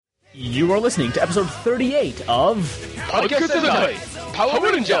You are listening to episode 38 of Podcast Sentai Power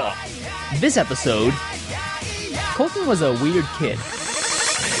Ranger. This episode, Colton was a weird kid.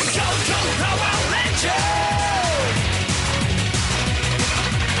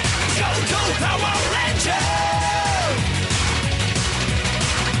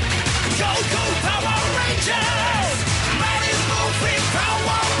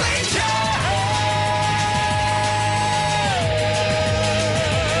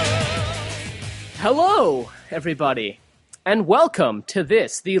 Hello, everybody, and welcome to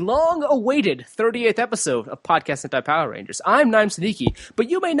this, the long-awaited 38th episode of Podcast Sentai Power Rangers. I'm Naim Siddiqui, but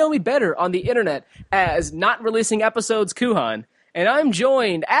you may know me better on the internet as Not Releasing Episodes Kuhan, and I'm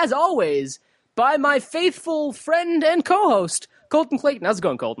joined, as always, by my faithful friend and co-host, Colton Clayton. How's it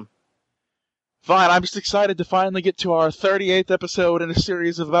going, Colton? Fine, I'm just excited to finally get to our 38th episode in a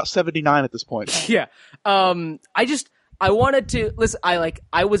series of about 79 at this point. Yeah, I wanted to, listen, I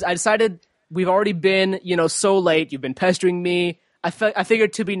decided... We've already been, so late. You've been pestering me. I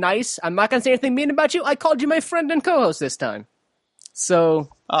figured to be nice, I'm not going to say anything mean about you. I called you my friend and co-host this time. So,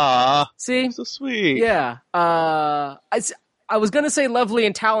 see? So sweet. Yeah. I was going to say lovely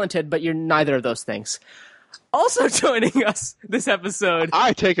and talented, but you're neither of those things. Also joining us this episode.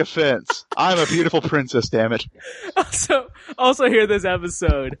 I take offense. I'm a beautiful princess, damn it. Also here this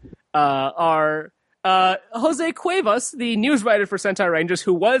episode are... Jose Cuevas, the news writer for Sentai Rangers,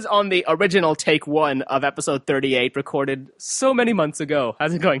 who was on the original take 1 of episode 38, recorded so many months ago.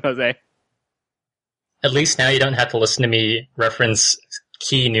 How's it going, Jose? At least now you don't have to listen to me reference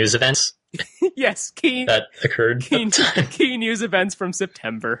key news events. Yes, key that occurred. Key news events from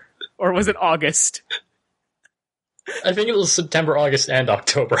September. Or was it August? I think it was September, August, and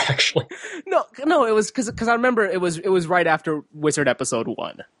October, actually. No, it was because I remember it was right after Wizard episode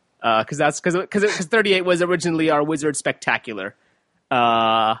 1. Because 38 was originally our Wizard Spectacular,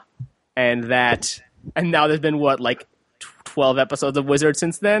 and now there's been 12 episodes of Wizard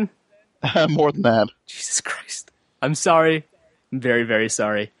since then. More than that. Jesus Christ! I'm sorry. I'm very, very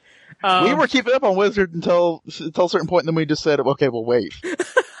sorry. We were keeping up on Wizard until a certain point, and then we just said, "Okay, we'll wait."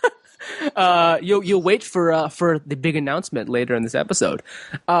 You'll wait for the big announcement later in this episode.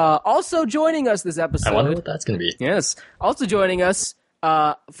 Also joining us this episode. I wonder what that's going to be. Yes. Also joining us.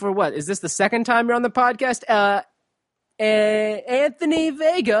 For what? Is this the second time you're on the podcast? Anthony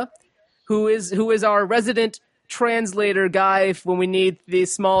Vega, who is our resident translator guy when we need the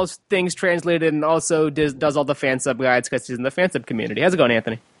small things translated, and also does all the fan sub guides because he's in the fan sub community. How's it going,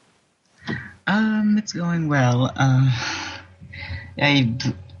 Anthony? It's going well. I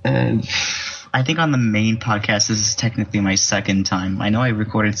think on the main podcast, this is technically my second time. I know I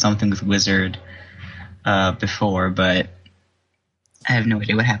recorded something with Wizard before, but I have no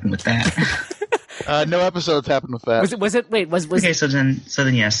idea what happened with that. No episodes happened with that. Was it? Okay, so then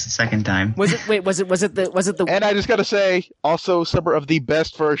yes, second time. Was it the? And I just got to say, also some of the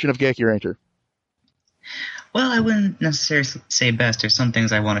best version of Geki Ranger. Well, I wouldn't necessarily say best. There's some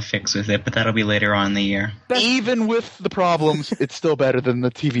things I want to fix with it, but that'll be later on in the year. Even with the problems, it's still better than the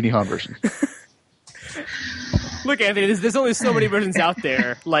TV Nihon version. Look, Anthony, there's only so many versions out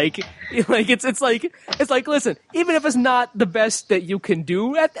there. It's like, listen, even if it's not the best that you can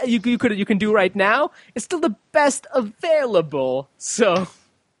do you can do right now, it's still the best available. So,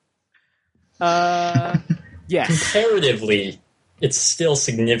 yes. Comparatively, it's still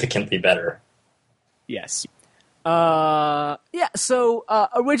significantly better. Yes. So,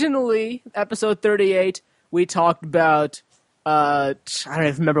 originally, episode 38, we talked about, I don't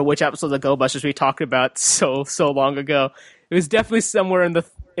even remember which episode of Go Busters we talked about so long ago. It was definitely somewhere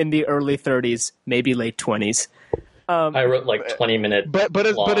in the early 30s, maybe late 20s. I wrote 20-minute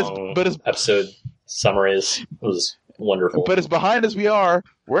episode summaries. It was wonderful. But as behind as we are,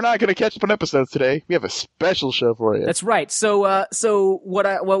 we're not going to catch up on episodes today. We have a special show for you. That's right. So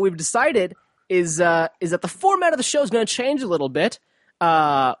what we've decided is that the format of the show is going to change a little bit.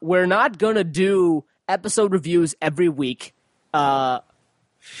 We're not going to do episode reviews every week.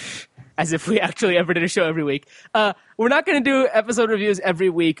 As if we actually ever did a show every week. We're not going to do episode reviews every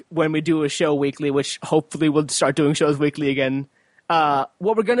week when we do a show weekly, which hopefully we'll start doing shows weekly again. What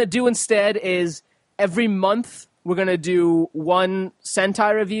we're going to do instead is every month we're going to do one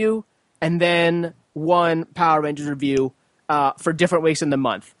Sentai review and then one Power Rangers review for different weeks in the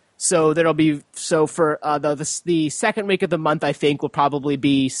month. So there'll be for the second week of the month, I think, will probably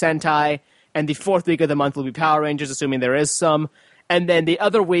be Sentai. And the fourth week of the month will be Power Rangers, assuming there is some. And then the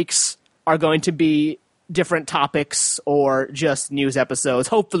other weeks are going to be different topics or just news episodes.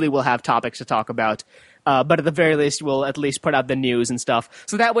 Hopefully we'll have topics to talk about. But at the very least, we'll at least put out the news and stuff.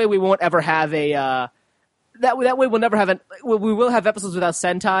 So that way we won't ever have a that way we'll never have we will have episodes without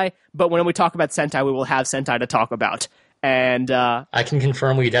Sentai, but when we talk about Sentai, we will have Sentai to talk about. And I can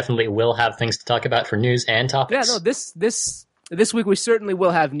confirm we definitely will have things to talk about for news and topics. Yeah, no, this week we certainly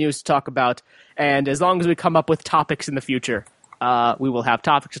will have news to talk about, and as long as we come up with topics in the future, we will have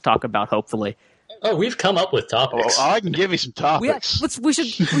topics to talk about, hopefully. Oh, we've come up with topics. Oh, I can give you some topics. We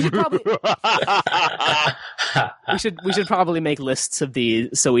should probably we should probably make lists of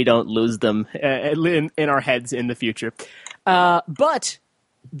these so we don't lose them in our heads in the future. But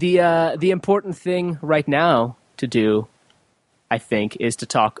the important thing right now to do, I think, is to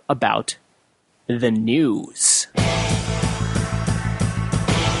talk about the news.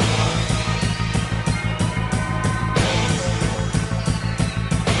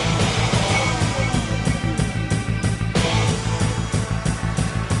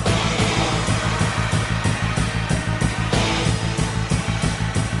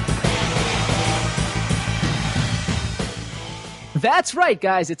 That's right,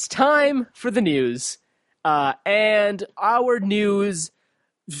 guys. It's time for the news. And our news,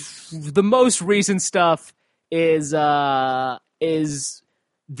 the most recent stuff is the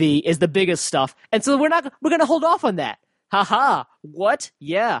biggest stuff. And so we're going to hold off on that. Haha. What?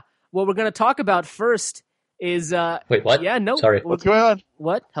 Yeah. What we're going to talk about first is Wait, what? Yeah, no. Sorry. What's going on?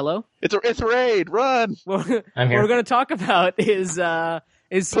 What? Hello? It's a raid. Run. I'm here. What we're going to talk about is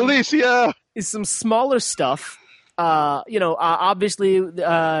Policia. is some smaller stuff. Obviously,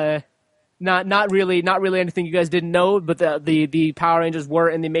 not really anything you guys didn't know, but the Power Rangers were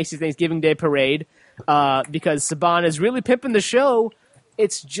in the Macy's Thanksgiving Day Parade, because Saban is really pimping the show.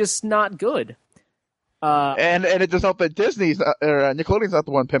 It's just not good. And it does help that Nickelodeon's not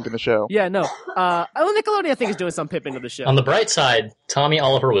the one pimping the show. Yeah, no. Nickelodeon, I think, is doing some pimping of the show. On the bright side, Tommy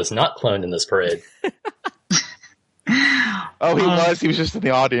Oliver was not cloned in this parade. Oh, he was. He was just in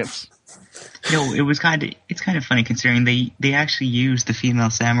the audience. It's kind of funny considering they actually used the female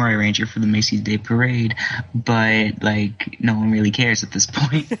Samurai Ranger for the Macy's Day Parade, but no one really cares at this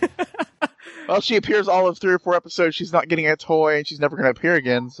point. Well, she appears all of 3 or 4 episodes. She's not getting a toy, and she's never going to appear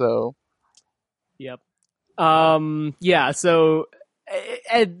again. So, yep. Yeah. So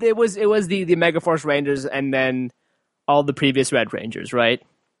it was the Megaforce Rangers, and then all the previous Red Rangers, right?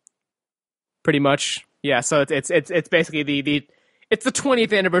 Pretty much. Yeah. So it's basically it's the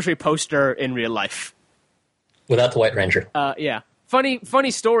 20th anniversary poster in real life. Without the White Ranger. Yeah.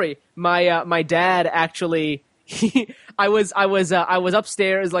 Funny story. My dad actually, I was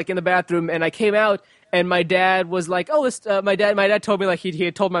upstairs in the bathroom, and I came out, and my dad was like, "Oh, this." My dad told me he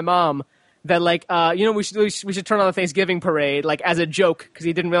had told my mom that we should turn on the Thanksgiving parade as a joke, because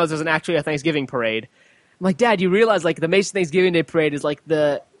he didn't realize there was actually a Thanksgiving parade. I'm like, Dad, you realize the Macy's Thanksgiving Day Parade is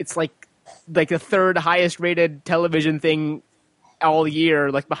the third highest rated television thing all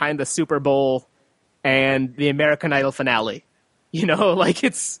year, behind the Super Bowl and the American Idol finale.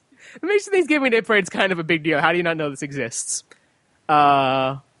 It's the Macy's Thanksgiving Day Parade is kind of a big deal. How do you not know this exists?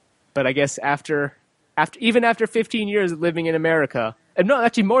 But I guess after 15 years of living in America, and no,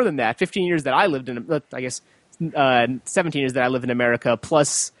 actually more than that, 15 years that I lived in, I guess 17 years that I lived in America,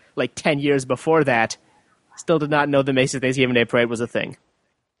 plus 10 years before that, still did not know the Macy's Thanksgiving Day Parade was a thing.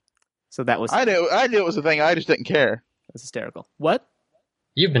 So that was... I knew it was a thing, I just didn't care. That's hysterical. What?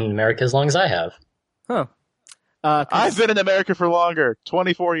 You've been in America as long as I have. Huh. I've been in America for longer.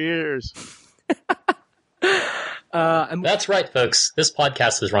 24 years. That's right, folks. This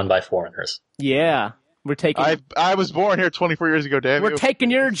podcast is run by foreigners. Yeah. We're taking... I was born here 24 years ago, damn We're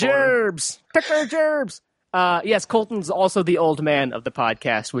taking your gerbs. Take our gerbs. Yes, Colton's also the old man of the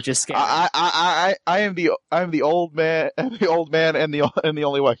podcast, which is scary. I am the old man, and the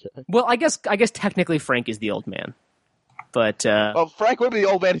only white guy. Well, I guess technically Frank is the old man, but well, Frank would be the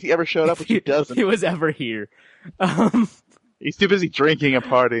old man if he ever showed up, which he doesn't. He was ever here. He's too busy drinking and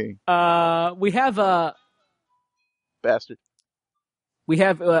partying. We have bastard. We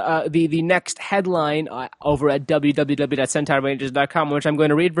have the next headline over at www.sentairangers.com, which I'm going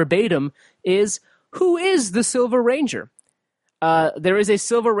to read verbatim, is, who is the Silver Ranger? There is a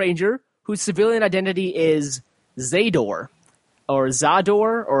Silver Ranger whose civilian identity is Zador, or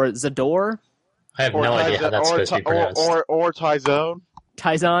Zador, or Zador. I have no idea how that's supposed to be pronounced. Or Tyzone.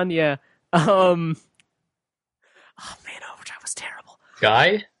 Tyzon, yeah. Oh man, Overdrive was terrible.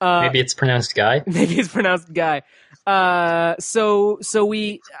 Guy? Maybe it's pronounced Guy? Maybe it's pronounced Guy. So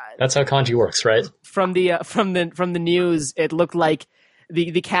we. That's how kanji works, right? From the news, it looked like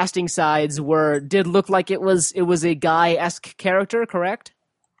the casting sides did look like it was a Guy-esque character, correct?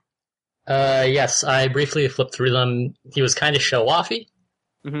 Yes, I briefly flipped through them. He was kind of show-offy.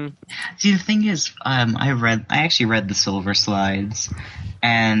 Mm-hmm. See, the thing is, I actually read the Silver Slides,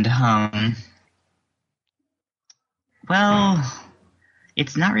 and Well,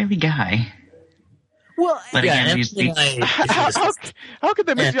 it's not really Guy. Well, But Yeah, again, everything How could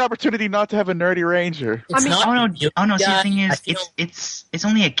they miss the opportunity not to have a nerdy ranger? it's not oh no. See, the Guy, thing I is, feel- it's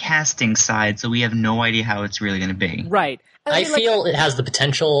only a casting side, so we have no idea how it's really going to be. right. I mean, like, feel it has the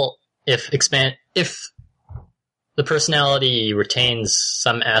potential if the personality retains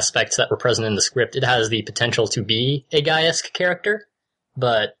some aspects that were present in the script, it has the potential to be a Guy-esque character,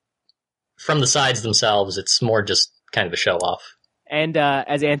 but from the sides themselves, it's more just kind of a show-off. And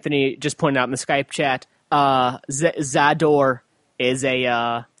as Anthony just pointed out in the Skype chat, Zador is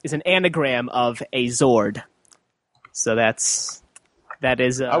an anagram of a Zord. So that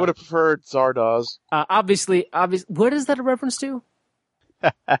is. I would have preferred Zardoz. obviously. What is that a reference to?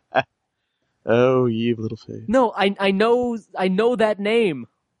 Oh, ye little face. No, I know that name.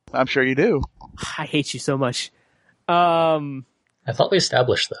 I'm sure you do. I hate you so much. I thought we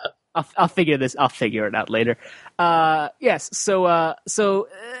established that. I'll figure it out later. Yes. So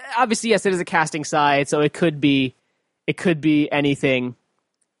obviously, yes, it is a casting side, so it could be anything.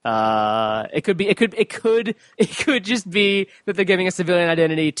 It could just be that they're giving a civilian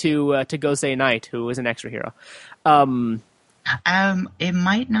identity to Gosei Knight, who is an extra hero. It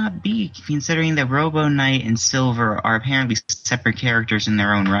might not be, considering that Robo Knight and Silver are apparently separate characters in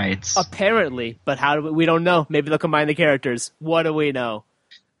their own rights. Apparently, but how do we don't know. Maybe they'll combine the characters. What do we know?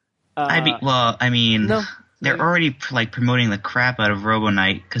 No. They're already promoting the crap out of Robo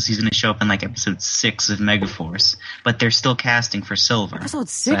Knight because he's going to show up in episode 6 of Megaforce, but they're still casting for Silver. Episode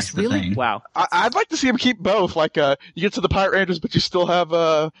So that's 6, the really? thing. Wow. I'd like to see him keep both. You get to the Pirate Rangers, but you still have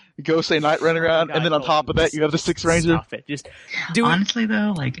Gosei Knight running around, and then on top of that, you have the Sixth Ranger. Stop it. Just do we, Honestly,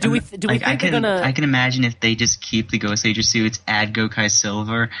 though, do we think I they're gonna? can imagine if they just keep the Ghost Ranger suits, add Gokai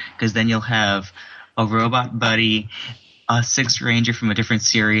Silver, because then you'll have a Robot Buddy, a Sixth Ranger from a different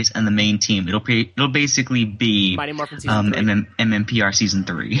series, and the main team. It'll basically be Mighty Morphin season 3. MMPR season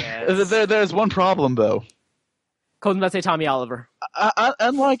 3. Yes. There's one problem though. Cold about to say Tommy Oliver.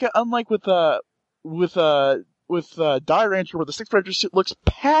 Unlike with Die Ranger, where the Sixth Ranger suit looks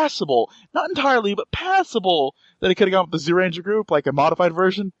passable, not entirely, but passable, that it could have gone with the Zoo Ranger group, like a modified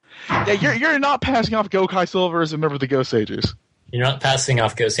version. Yeah, you're not passing off Gokai Silver as a member of the Ghost Agers. You're not passing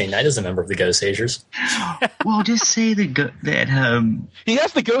off Gosei Knight as a member of the Ghost Agers. Well, just say that He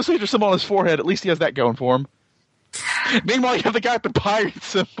has the Ghost Ager symbol on his forehead. At least he has that going for him. Meanwhile, you have the guy with the pirate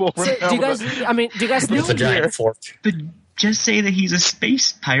symbol. So, do you guys think With a giant fork. but just say that he's a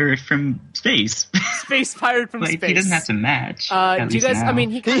space pirate from space. space pirate from space? He doesn't have to match. Do at you least guys? now. I mean,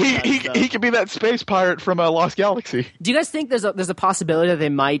 he kinda does, though. He could be that space pirate from Lost Galaxy. Do you guys think there's a possibility that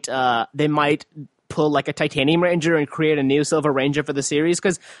they might pull a Titanium Ranger and create a new Silver Ranger for the series?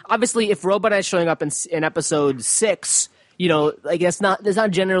 Because obviously, if Robot is showing up in episode 6, there's not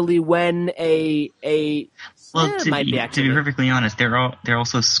generally when to be perfectly honest, they're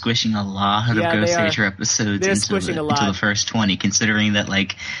also squishing a lot of Yeah, Ghost they are. Ranger episodes They're into squishing a lot. the first 20. Considering that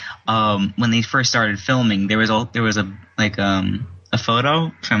when they first started filming, there was a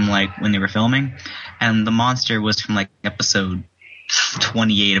photo from when they were filming, and the monster was from episode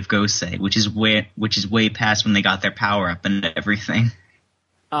 28 of Gosei, which is way past when they got their power up and everything.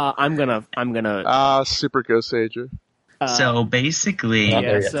 I'm gonna. Super Ghost Ager. So basically, Not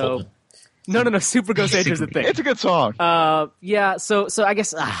there Yeah. yet, So Fulton. no. Super Ghost Age is the thing. It's a good song. Yeah. So I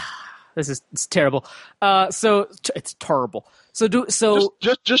guess it's terrible. So it's terrible.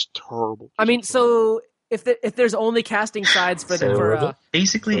 Just terrible. I mean, so if there's only casting sides for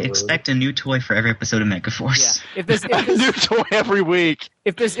basically expect a new toy for every episode of Megaforce. if there's A new toy every week.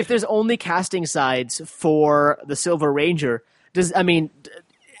 if there's only casting sides for the Silver Ranger,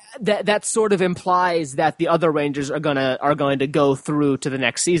 that sort of implies that the other Rangers are going to go through to the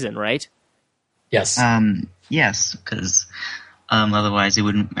next season, right? Yes. Yes, because otherwise it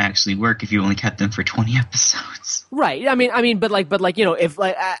wouldn't actually work if you only kept them for 20 episodes. Right. I mean, but if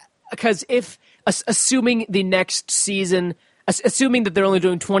because if assuming the next season, assuming that they're only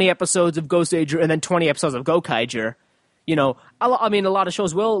doing 20 episodes of Ghost Ager and then 20 episodes of Gokaiger, a lot of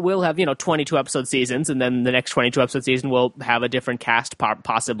shows will have 22 episode seasons, and then the next 22 episode season will have a different cast,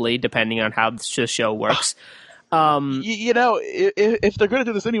 possibly depending on how the show works. If they're going to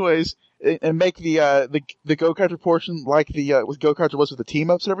do this anyways, and make the Gokaiger portion like with Gokaiger was with the team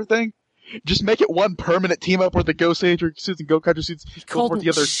ups and everything, just make it one permanent team up where the Ghost Ager suits and Gokaiger suits go for the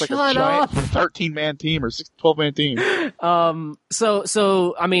other. It's like a Shut giant up. 13-man team or 12-man team. So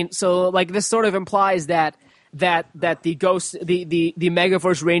this sort of implies that the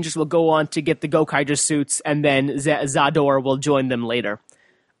Megaforce Rangers will go on to get the Gokaiger suits, and then Zador will join them later.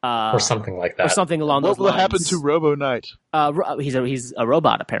 or something like that. or something along those What will lines. happen to Robo Knight? He's a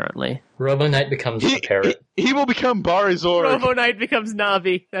robot apparently. Robo Knight becomes a parrot. He will become Barizorg. Robo Knight becomes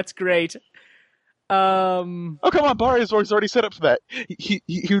Navi. That's great. Oh, come on, Barizorg's already set up for that. He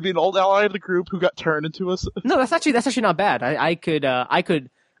would be an old ally of the group who got turned into us. No, that's actually not bad. I could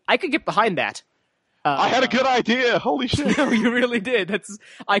get behind that. I had a good idea. Holy shit! No, you really did.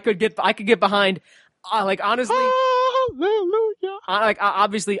 I could get behind. Like honestly, Hallelujah.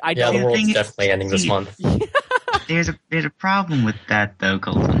 obviously I Yeah, don't. the world's thing is- definitely ending this month. There's a problem with that though,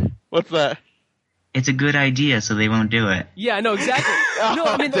 Colton. What's that? It's a good idea, so they won't do it. Yeah, no, exactly. No,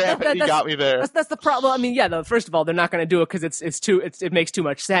 I mean Damn it, you got me there. That's the problem. I mean, yeah. First of all, they're not going to do it because it makes too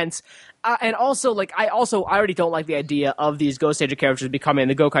much sense. And also, like, I already don't like the idea of these Ghost Ager characters becoming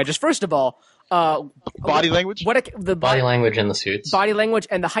the Gokai. Just first of all, Body language? the Body language in the suits. body language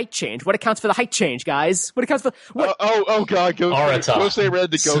and the height change. What accounts for the height change, guys? What accounts for what? Oh god, Arata. Gosei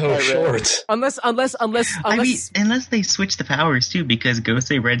Red to so Gokai Red. short. Unless I mean, unless they switch the powers too, because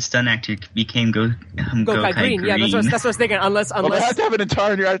Gosei Red Stun Actor became Gokai Green. Yeah, that's what I was thinking. Well, they have to have an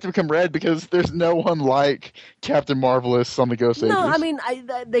entire new actor become red because there's no one like Captain Marvelous on the Ghost Agers. No, I mean,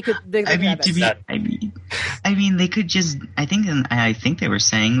 they could. They I could mean, have to that. be, I mean, they could just. I think they were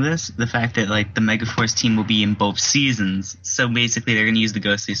saying this. The fact that like the Megaforce team will be in both seasons, so basically they're going to use the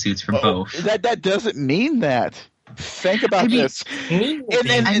Ghostly suits for both. That doesn't mean that. Think about this. And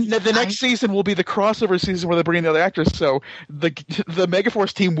the next season will be the crossover season where they bring in the other actors. So the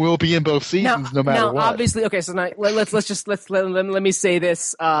Megaforce team will be in both seasons, no matter what. Obviously, okay. So now let me say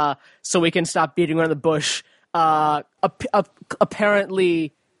this, so we can stop beating around the bush.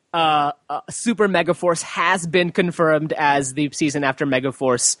 Apparently, Super Megaforce has been confirmed as the season after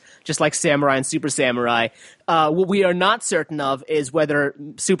Megaforce, just like Samurai and Super Samurai. What we are not certain of is whether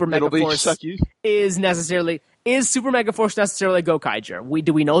Super Megaforce is Super Megaforce necessarily Gokaiger?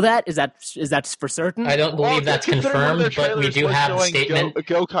 Do we know that? Is that for certain? I don't believe that's confirmed, but we do have the statement.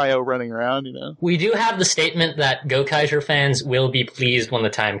 Gokaio running around, you know. We do have the statement that Gokaiger fans will be pleased when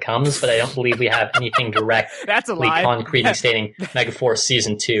the time comes, but I don't believe we have anything directly That's a lie. concretely stating Megaforce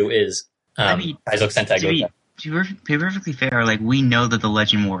Season 2 is Kaizo Sentai Gokai. To be perfectly fair, like we know that the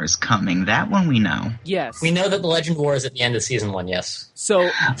Legend War is coming. That one we know. Yes. We know that the Legend War is at the end of Season 1, yes. So,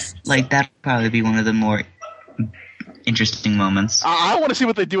 Like that'll probably be one of the more interesting moments. I want to see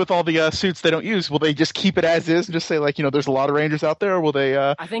what they do with all the suits they don't use. Will they just keep it as is and just say, like, you know, there's a lot of Rangers out there, or will they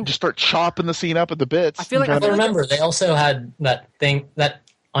just start chopping the scene up at the bits? I feel like- But remember, they also had that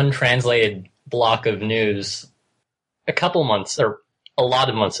untranslated block of news a couple months, or a lot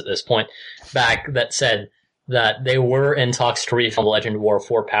of months at this point, back that said that they were in talks to refilm Legend War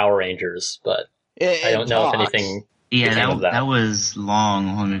for Power Rangers, but I don't know if anything... Yeah, that was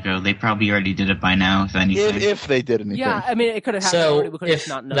long ago. They probably already did it by now, if anything. If they did anything. yeah, I mean, it could have happened. So, already. We could have if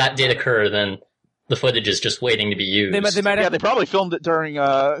not known. that did occur, then the footage is just waiting to be used. They might Yeah, have. they probably filmed it during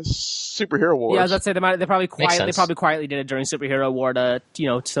Superhero Wars. Yeah, I was about to say they probably quietly did it during Superhero War to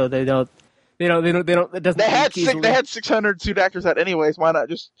so they don't. It doesn't. They had easily. they had 600 suit actors out anyways. Why not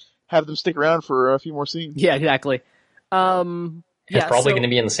just have them stick around for a few more scenes? Yeah, exactly. It's probably going to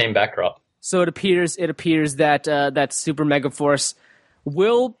be in the same backdrop. So it appears that that Super Megaforce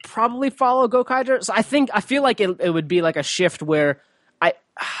will probably follow Gokaiger. So I feel like it would be like a shift where I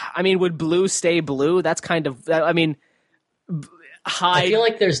mean, would Blue stay Blue? That's kind of Hyde. I feel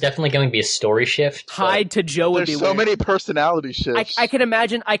like there's definitely going to be a story shift. Hyde to Joe would be There's so weird. many personality shifts. I can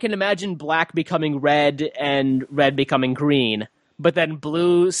imagine Black becoming Red and Red becoming Green, but then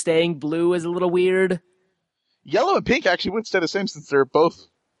Blue staying Blue is a little weird. Yellow and Pink actually would stay the same since they're both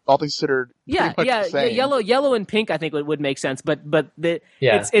all things considered. Yeah, pretty much the same. yellow and pink I think would make sense, but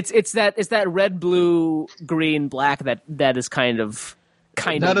Yeah. it's that red, blue, green, black that is kind of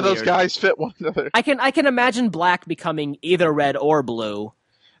None of those weird. guys fit one another. I can imagine Black becoming either red or blue.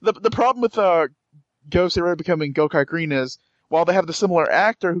 The problem with Gosei Red becoming Gokai Green is while they have the similar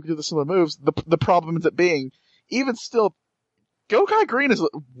actor who can do the similar moves, the problem ends up being even still Gokai Green is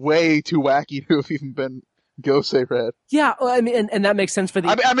way too wacky to have even been Gosei Red. Yeah, well, I mean, and that makes sense for the.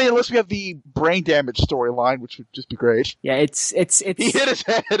 I mean, unless we have the brain damage storyline, which would just be great. Yeah, it's He hit his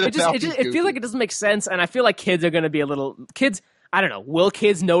head. it feels like it doesn't make sense, and I feel like kids are going to be a little kids. I don't know. Will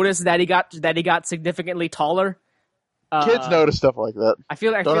kids notice that he got significantly taller? Kids notice stuff like that. I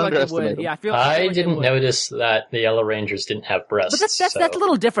feel like it would. Yeah, I didn't notice that the Yellow Rangers didn't have breasts. But that's a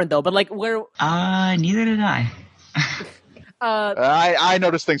little different though. But like where Neither did I. I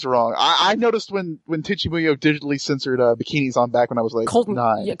noticed things wrong. I noticed when Tichimuyo digitally censored bikinis on back when I was like Colton,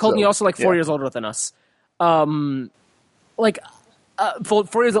 9. yeah, Colton, so, you're also like 4 yeah. years older than us. 4 years, like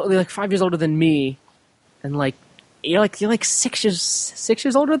 5 years older than me, and like you're like 6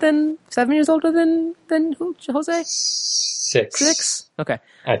 years older than 7 years older than who, Jose? 6. 6? Okay.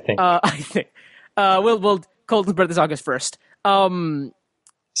 I think. I think. We'll Colton's birthday's August 1st.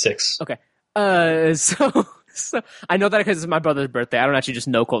 6. Okay. So I know that because it's my brother's birthday. I don't actually just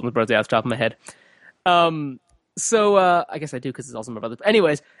know Colton's birthday off the top of my head. So I guess I do because it's also my brother's.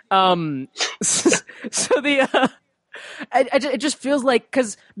 Anyways, so the it just feels like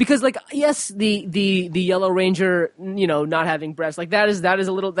because like yes, the Yellow Ranger, not having breasts, like that is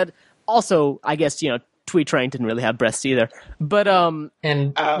a little that also I guess Tweet Train didn't really have breasts either, but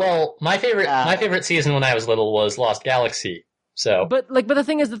well, my favorite season when I was little was Lost Galaxy. So, but the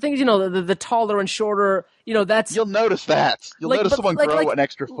thing is, the taller and shorter, that's You'll notice that. You'll notice someone grow an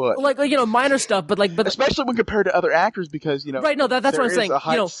extra foot. Minor stuff, but especially when compared to other actors, because right. No, that's what I'm saying. There is a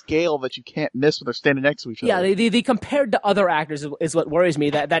height scale that you can't miss when they're standing next to each other. Yeah, the compared to other actors is what worries me.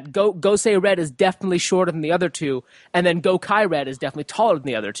 That Gosei Red is definitely shorter than the other two, and then Go-Kai Red is definitely taller than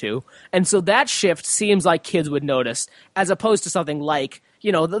the other two, and so that shift seems like kids would notice, as opposed to something like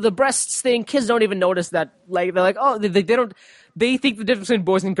the breasts thing. Kids don't even notice that. Like they're like, oh, they don't. They think the difference between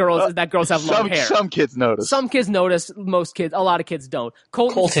boys and girls is that girls have long hair. Some kids notice. Some kids notice. Most kids, a lot of kids don't.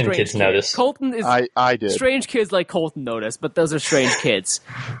 Colton kids notice. Colton is. I did. Strange kids like Colton notice, but those are strange kids.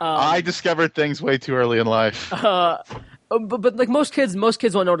 I discovered things way too early in life. But like most kids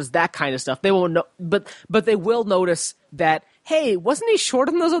won't notice that kind of stuff. They won't know, but they will notice that. Hey, wasn't he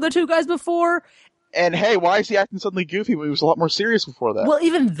shorter than those other two guys before? And hey, why is he acting suddenly goofy when he was a lot more serious before that? Well,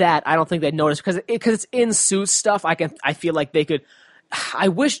 even that, I don't think they'd notice because it's in suit stuff. I feel like they could. I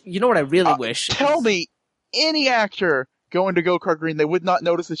wish. You know what I really wish? Tell me, any actor going to Go-Kart Green, they would not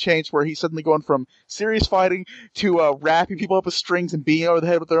notice the change where he's suddenly going from serious fighting to wrapping people up with strings and beating over the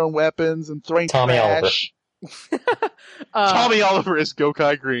head with their own weapons and throwing Tommy trash. Tommy Oliver is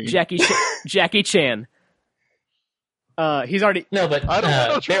Go-Kart Green. Jackie Chan. He's already no, but I don't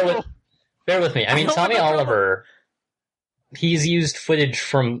know. Bear with me. I mean, Tommy Oliver, he's used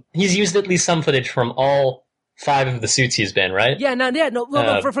at least some footage from all 5 of the suits he's been, right? Yeah,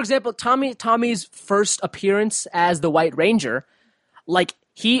 no. For example, Tommy's first appearance as the White Ranger, like,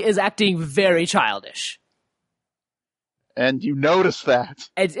 he is acting very childish. And you notice that.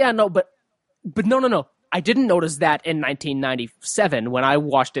 But no. I didn't notice that in 1997 when I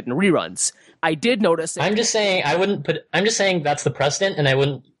watched it in reruns. I did notice it. I'm just saying that's the precedent, and I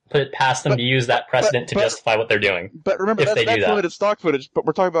wouldn't put it past them to use that precedent to justify what they're doing. But remember, that's limited stock footage, but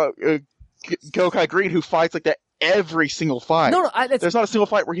we're talking about Go-Kai Green, who fights like that every single fight. No, there's not a single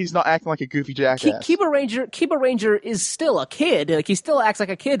fight where he's not acting like a goofy jackass. Kiba Ranger is still a kid. Like, he still acts like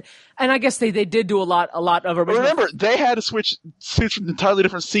a kid, and I guess they did do a lot of original. Remember, they had to switch suits from entirely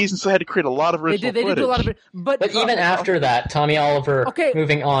different seasons, so they had to create a lot of original footage. They did do a lot of it, but even after that, Tommy Oliver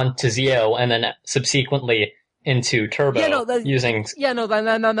moving on to Zeo, and then subsequently into Turbo using. Yeah, no. The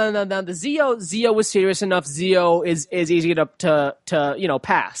Zeo was serious enough. Zeo is easy to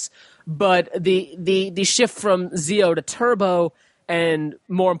pass. But the shift from Zeo to Turbo, and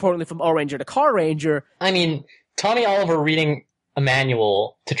more importantly from O-Ranger to Car Ranger. I mean, Tommy Oliver reading a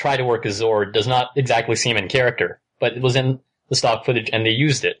manual to try to work as Zord does not exactly seem in character, but it was in the stock footage and they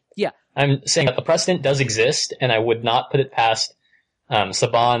used it. Yeah. I'm saying that the precedent does exist, and I would not put it past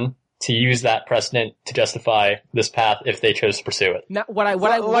Saban to use that precedent to justify this path if they chose to pursue it. Now,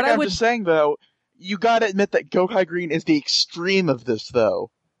 I'm just saying, though, you gotta admit that Go-Kai Green is the extreme of this, though.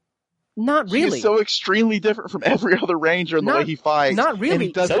 Not really. He's so extremely different from every other Ranger in the way he fights. Not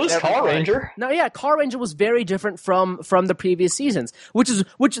really. So is Car Ranger. No, yeah, Car Ranger was very different from the previous seasons.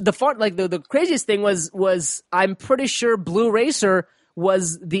 The craziest thing was I'm pretty sure Blue Racer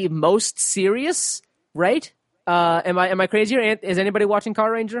was the most serious, right? Am I crazy, or is anybody watching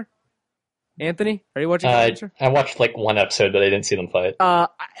Car Ranger? Anthony, are you watching Car Ranger? I watched like one episode, but I didn't see them fight.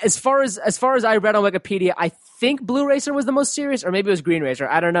 As far as I read on Wikipedia, I think Blue Racer was the most serious, or maybe it was Green Racer.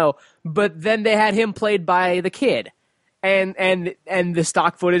 I don't know. But then they had him played by the kid, and the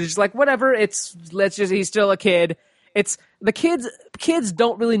stock footage is like whatever. He's still a kid. It's the kids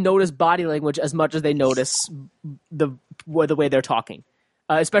don't really notice body language as much as they notice the way they're talking,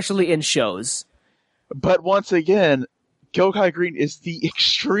 especially in shows. But once again, Go-Kai Green is the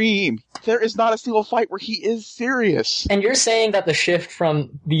extreme. There is not a single fight where he is serious. And you're saying that the shift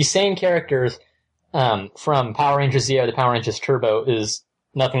from these same characters, from Power Rangers Zeo to Power Rangers Turbo, is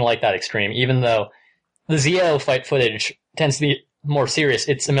nothing like that extreme, even though the Zeo fight footage tends to be more serious.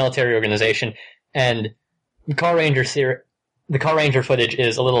 It's a military organization, and the Car Ranger footage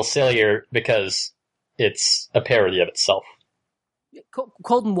is a little sillier because it's a parody of itself.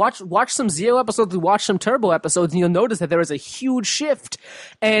 Colton, watch some Zeo episodes, watch some Turbo episodes, and you'll notice that there is a huge shift.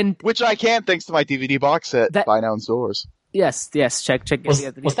 And which I can thanks to my DVD box set. Buy now in stores. Yes. Check. Was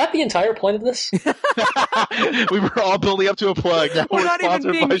that the entire point of this? We were all building up to a plug. Now we're not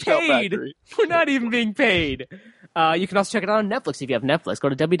even being paid. Factory. We're not even being paid. You can also check it out on Netflix if you have Netflix. Go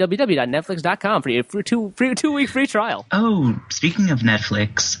to www.netflix.com for your two-week free trial. Oh, speaking of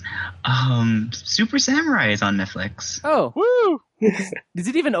Netflix, Super Samurai is on Netflix. Oh, woo! Is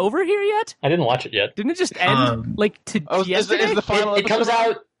it even over here yet? I didn't watch it yet. Didn't it just end yesterday? Is the final it comes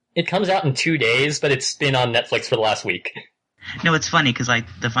out. It comes out in 2 days, but it's been on Netflix for the last week. No, it's funny because like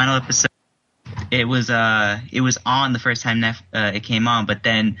the final episode, it was on the first time it came on, but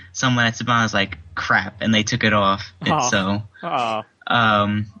then someone at Saban was like, "Crap," and they took it off. I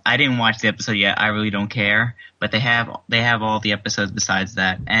didn't watch the episode yet. I really don't care, but they have all the episodes besides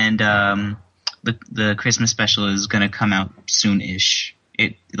that, and the Christmas special is gonna come out soon-ish.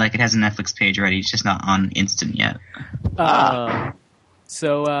 It has a Netflix page already. It's just not on instant yet.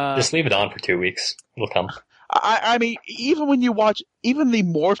 So just leave it on for 2 weeks. It'll come. I mean, even when you watch even the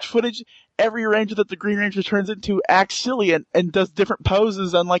morphed footage, every Ranger that the Green Ranger turns into acts silly and does different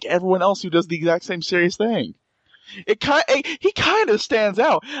poses, unlike everyone else who does the exact same serious thing. He kind of stands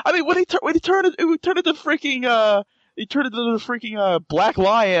out. I mean, when he turned into the freaking Black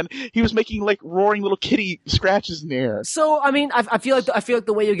Lion, he was making like roaring little kitty scratches in the air. So I mean, I feel like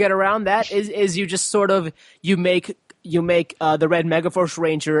the way you get around that is you just sort of you make the Red Megaforce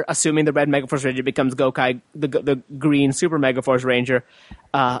Ranger, assuming the Red Megaforce Ranger becomes Gokai, the Green Super Megaforce Ranger.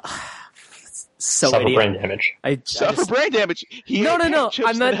 Suffer brain damage. Suffer brain damage. No.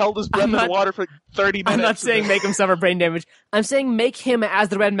 I'm not held his breath in the water for 30 minutes. I'm not saying make him suffer brain damage. I'm saying make him, as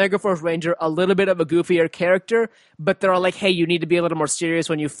the Red Megaforce Ranger, a little bit of a goofier character, but they're all like, hey, you need to be a little more serious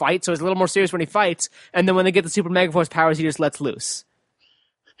when you fight, so he's a little more serious when he fights, and then when they get the Super Megaforce powers, he just lets loose.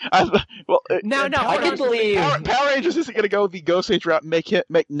 I can believe Power Rangers isn't going to go the Ghost Age route and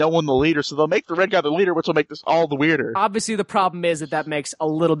make no one the leader, so they'll make the red guy the leader, which will make this all the weirder. Obviously, the problem is that makes a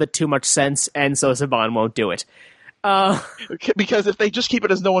little bit too much sense, and so Saban won't do it. Because if they just keep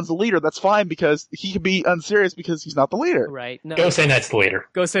it as no one's the leader, that's fine, because he can be unserious because he's not the leader. Right. No. Gosei Knight's the leader.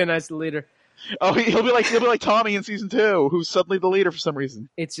 Gosei Knight's the leader. Oh, he'll be like Tommy in season 2, who's suddenly the leader for some reason.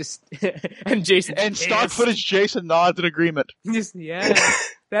 It's just and Jason and stock footage. Jason nods in agreement.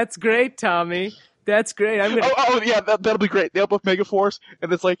 That's great, Tommy. That's great. That'll be great. They'll both Megaforce,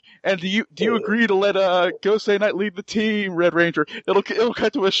 and it's like, and do you agree to let Gosei Knight lead the team, Red Ranger? It'll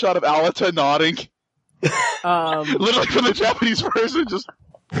cut to a shot of Alita nodding. Literally from the Japanese version, just.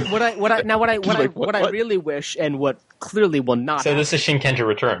 What I really wish, and what clearly will not. So this is Shinkenger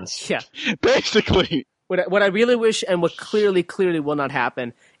Returns. Yeah, basically. What I really wish, and what clearly will not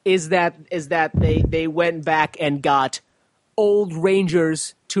happen, is that they went back and got old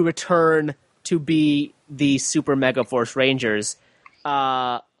Rangers to return to be the Super Megaforce Rangers.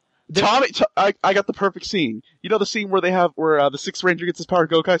 Tommy, I got the perfect scene. You know the scene where the Sixth Ranger gets his power,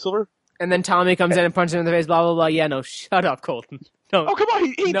 Gokai Silver? And then Tommy comes in and punches him in the face, blah, blah, blah. Yeah, no, shut up, Colton. No. Oh, come on.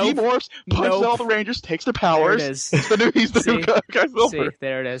 He morphs, punches all the Rangers, takes their powers. There it is. He's the new Gokai Silver. See,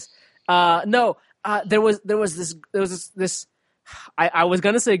 there it is. There was this I was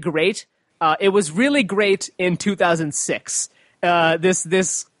going to say great. It was really great in 2006.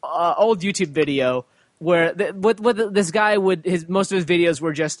 This old YouTube video where this guy most of his videos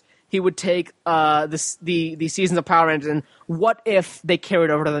were just he would take the seasons of Power Rangers and what if they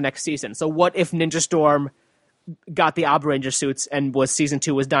carried over to the next season? So what if Ninja Storm got the Ob Ranger suits and season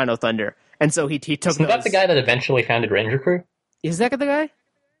 2 was Dino Thunder? And so he took Isn't that the guy that eventually founded Ranger Crew? Is that the guy?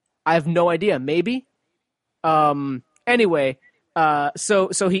 I have no idea. Maybe. Anyway, so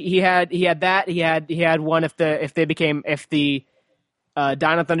he had that. He had one if the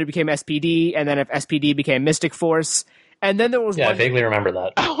Dino Thunder became SPD, and then if SPD became Mystic Force, and then there was I vaguely remember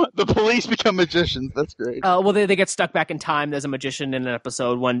that. Oh, the police become magicians. That's great. Well, they get stuck back in time. There's a magician in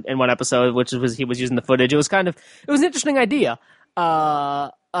one episode, which was he was using the footage. It was an interesting idea.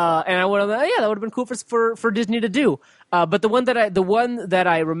 And I would have that would have been cool for Disney to do. But the one that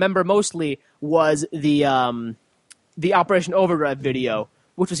I remember mostly was the Operation Overdrive video,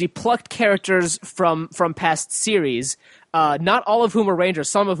 which was he plucked characters from past series, not all of whom were Rangers,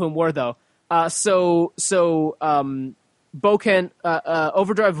 some of whom were though. Boken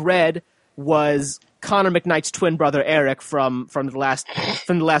Overdrive Red was Connor McKnight's twin brother Eric from the last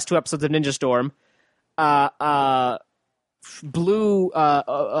 2 episodes of Ninja Storm.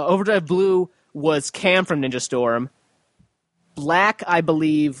 Overdrive Blue was Cam from Ninja Storm. Black, I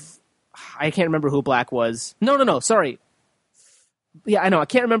believe, I can't remember who Black was. No, sorry. Yeah, I know. I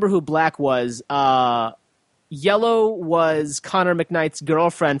can't remember who Black was. Yellow was Connor McKnight's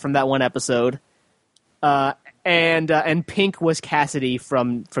girlfriend from that one episode, and Pink was Cassidy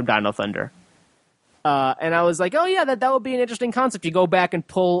from Dino Thunder. And I was like, oh yeah, that would be an interesting concept. You go back and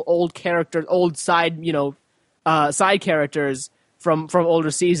pull old characters, old side characters from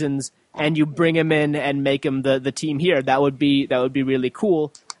older seasons, and you bring them in and make them the team here. That would be really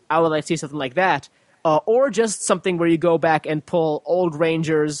cool. I would like to see something like that, or just something where you go back and pull old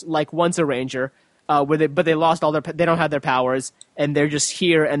Rangers, like Once a Ranger, but they lost they don't have their powers, and they're just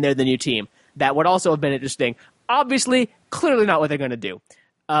here and they're the new team. That would also have been interesting. Obviously, clearly not what they're going to do.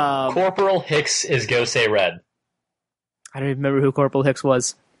 Corporal Hicks is Gosei Red. I don't even remember who Corporal Hicks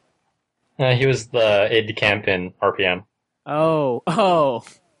was. He was the aide-de-camp in RPM. Oh.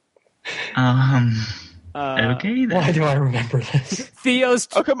 Okay, then. Why do I remember this? Theo's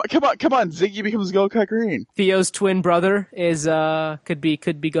Oh, come on! Ziggy becomes Gokai Green. Theo's twin brother is could be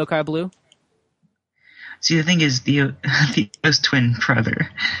Gokai Blue. See, the thing is, Theo's twin brother.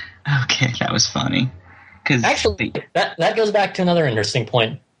 Okay, that was funny. Actually, that goes back to another interesting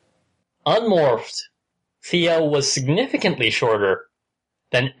point. Unmorphed, Theo was significantly shorter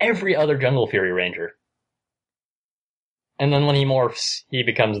than every other Jungle Fury Ranger. And then when he morphs, he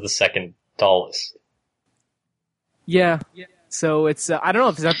becomes the second tallest. Yeah. So it's I don't know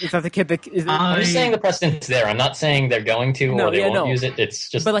if is that the kid that is. I'm just saying the precedent's there. I'm not saying they're going to or they won't use it. It's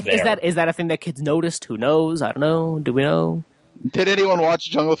just but like, there. is that a thing that kids noticed? Who knows? I don't know. Do we know? Did anyone watch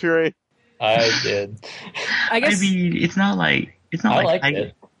Jungle Fury? I did. I guess. I mean, it's not like liked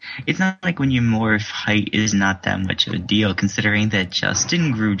it. It's not like when you morph, height is not that much of a deal, considering that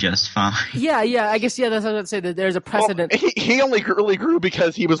Justin grew just fine. Yeah. I guess that's what I'd say. That there's a precedent. Well, he only really grew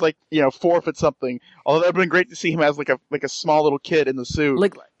because he was 4 foot something. Although it would have been great to see him as like a small little kid in the suit,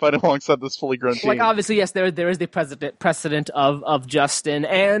 fighting alongside this fully grown team. Like obviously, yes, there is the precedent of Justin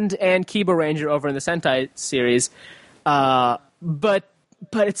and Kiba Ranger over in the Sentai series, but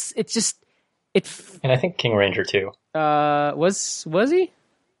it's just And I think King Ranger too. Was he?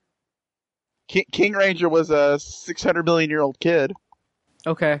 King Ranger was a 600 million-year-old kid.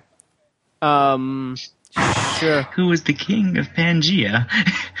 Okay. Sure. Who was the king of Pangea?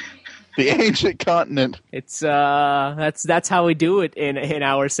 The ancient continent. It's that's how we do it in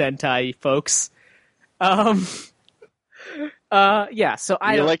our Sentai, folks. Yeah. So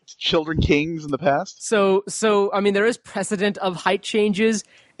I elect children kings in the past. So I mean, there is precedent of height changes.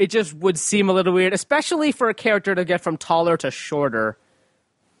 It just would seem a little weird, especially for a character to get from taller to shorter.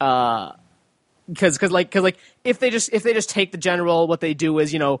 Because if they just take the general, what they do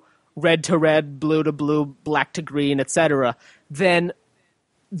is red to red, blue to blue, black to green, etc. Then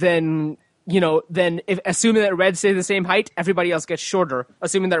if assuming that red stays the same height, everybody else gets shorter.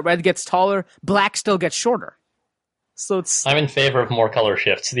 Assuming that red gets taller, black still gets shorter. So I'm in favor of more color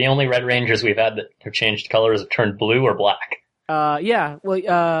shifts. The only Red Rangers we've had that have changed colors have turned blue or black. Yeah.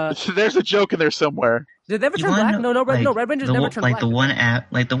 Well, there's a joke in there somewhere. Did they ever turn black? No, Red Rangers never turned black. The one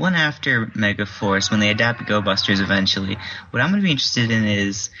after Megaforce, when they adapt Go Busters eventually, what I'm going to be interested in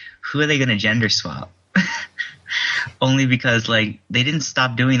is who are they going to gender swap? Only because they didn't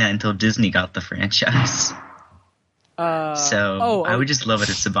stop doing that until Disney got the franchise. I would just love it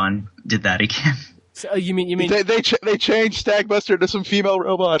if Saban did that again. So, you mean they changed Stagbuster to some female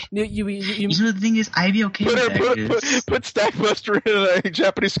robot? You know, the thing is, I'd be okay with that. Put Stagbuster in a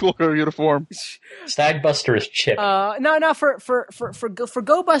Japanese schoolgirl uniform. Stagbuster is Chip. No, for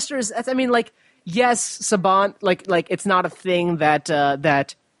Go Busters, I mean, yes, Saban, it's not a thing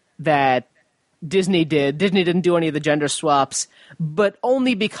that Disney did. Disney didn't do any of the gender swaps, but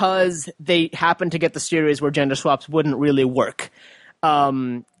only because they happened to get the series where gender swaps wouldn't really work.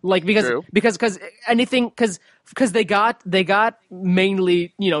 Because they got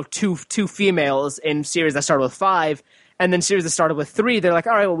mainly two females in series that started with 5, and then series that started with 3. They're like,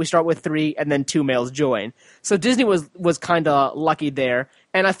 all right, well, we start with 3, and then 2 males join. So Disney was kind of lucky there,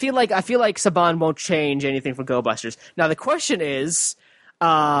 and I feel like Saban won't change anything for Go Busters. Now the question is,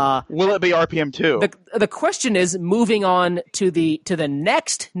 will it be RPM 2? The question is, moving on to the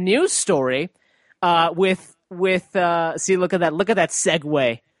next news story, with see, look at that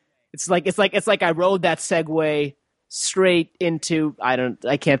segue. It's like I rode that segue straight into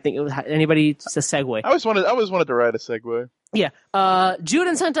I can't think of anybody. It's a segue. I always wanted to ride a Segway. Yeah.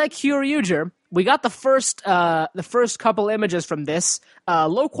 Juden Sentai Kyoryuger. We got the first couple images from this.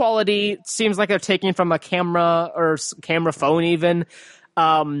 Low quality. Seems like they're taking from a camera or camera phone even.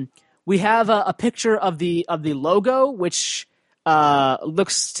 We have a picture of the logo, which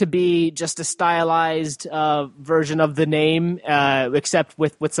looks to be just a stylized version of the name, except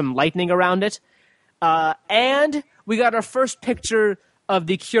with some lightning around it. And we got our first picture of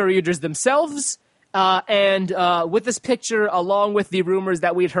the Kyoryugers themselves, And with this picture, along with the rumors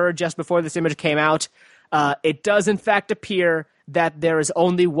that we'd heard just before this image came out, it does in fact appear that there is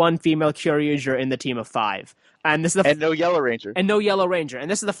only one female Kyryuger in the team of 5. And this is no Yellow Ranger. And no Yellow Ranger. And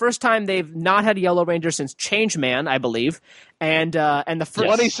this is the first time they've not had a Yellow Ranger since Changeman, I believe. And the first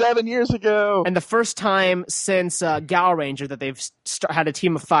 27 years ago. And the first time since Gal Ranger that they've had a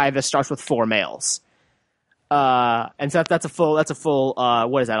team of 5 that starts with 4 males. And so that's a full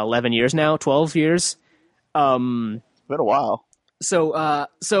what is that, 11 years now? 12 years? Been a while. So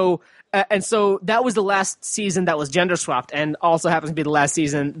that was the last season that was gender swapped, and also happens to be the last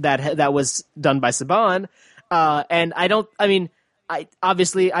season that was done by Saban. And I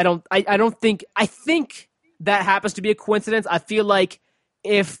think that happens to be a coincidence. I feel like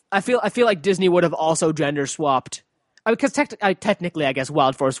Disney would have also gender swapped, because technically, I guess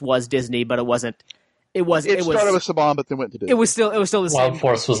Wild Force was Disney, but it wasn't. It started with Saban, but then went to Disney. It was still the same. Wild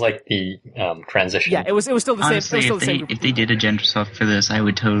Force was like the transition. Yeah, it was still the Honestly, same. Honestly, if they did a gender swap for this, I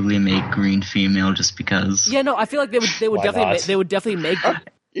would totally make green female just because. Yeah, no, I feel like they would definitely make.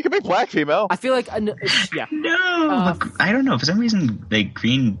 You can make black female. I feel like yeah. No, I don't know. For some reason, like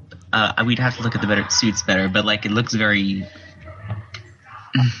green. We'd have to look at the better suits better, but like it looks very.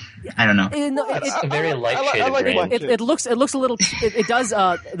 I don't know. It's a very light shade of green. It looks a little. It does.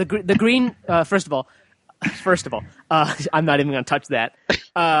 The green. First of all, I'm not even going to touch that.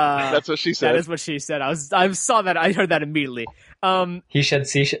 That's what she said. That is what she said. I saw that. I heard that immediately. He said.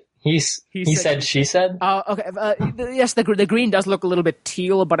 He said. She said. Okay. Yes, the green does look a little bit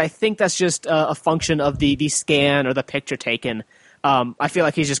teal, but I think that's just a function of the scan or the picture taken. I feel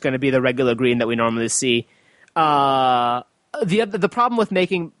like he's just going to be the regular green that we normally see. The problem with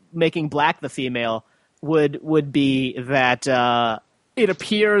making black the female would be that it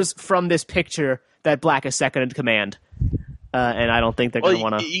appears from this picture that black is second in command, and I don't think they're going to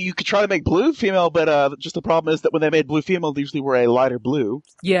want to. You could try to make blue female, but just the problem is that when they made blue female, they usually were a lighter blue.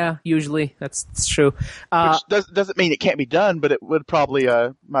 Yeah, usually that's true. Which doesn't mean it can't be done, but it would probably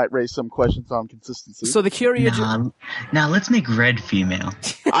might raise some questions on consistency. So the Kyryuger. Now let's make red female.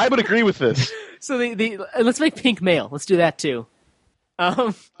 I would agree with this. So let's make pink male. Let's do that too.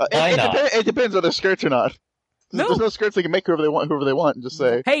 It depends on their skirts or not. There's no skirts. They can make whoever they want, and just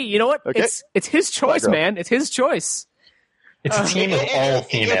say, "Hey, you know what? Okay. It's his choice, man. It's his choice." It's a team of all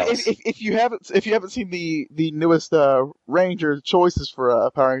females. If you haven't seen the newest Ranger choices for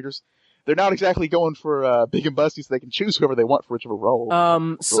Power Rangers, they're not exactly going for big and busty, so they can choose whoever they want for whichever role.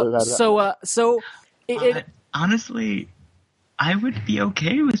 Honestly, I would be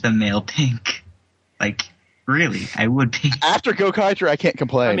okay with a male pink. Like, really, I would be. After Gokaiger, I can't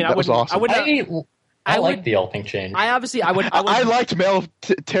complain. I mean, that was awesome. I like the all pink change. I liked male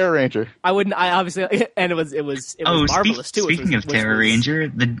Terra Ranger. I obviously, and it was marvelous too. Speaking of Terra Ranger,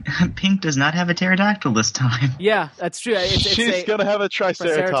 the pink does not have a pterodactyl this time. Yeah, that's true. She's gonna have a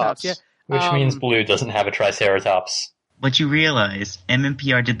Triceratops. Yeah. Which means blue doesn't have a Triceratops. What you realize,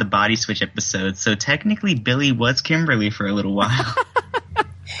 MMPR did the body switch episode, so technically Billy was Kimberly for a little while.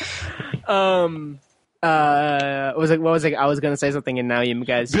 I was gonna say something, and now you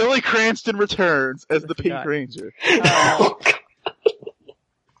guys. Billy Cranston returns as the Pink Ranger.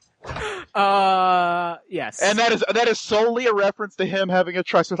 Yes. And that is solely a reference to him having a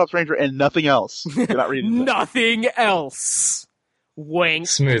Triceratops Ranger and nothing else. You're not reading that. Nothing else. Wink.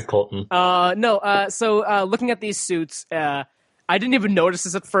 Smooth, Colton. So looking at these suits, I didn't even notice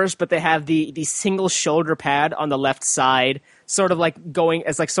this at first, but they have the single shoulder pad on the left side, sort of like going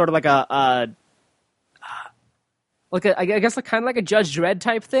as like sort of like I guess like kind of like a Judge Dredd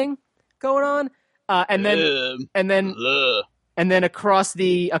type thing going on, and then across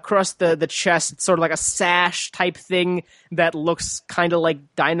the chest, it's sort of like a sash type thing that looks kind of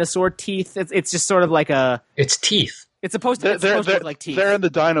like dinosaur teeth. It's just sort of like it's teeth. It's supposed to look like teeth. They're in the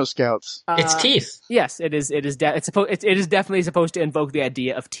Dino Scouts. It's teeth. Yes, it is. It is definitely supposed to invoke the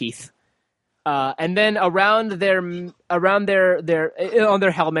idea of teeth. And then around their on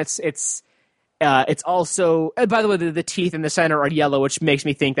their helmets, it's also. By the way, the teeth in the center are yellow, which makes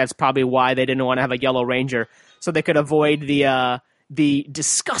me think that's probably why they didn't want to have a yellow Ranger, so they could avoid the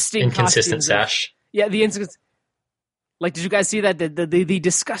disgusting inconsistent sash. Like, did you guys see that the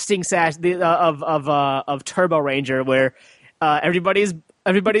disgusting sash of Turbo Ranger where everybody's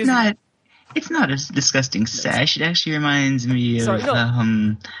It's not a disgusting sash. It actually reminds me of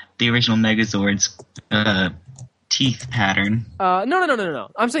the original Megazord's teeth pattern. No.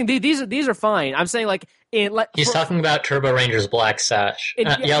 I'm saying these are fine. I'm saying he's talking about Turbo Ranger's black sash.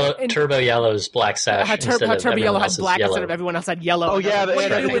 Turbo Yellow's black sash. How Turbo Yellow had black instead of everyone else had yellow. Oh yeah,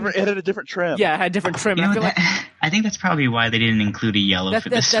 it had a different trim. Yeah, it had different trim. I think that's probably why they didn't include a yellow for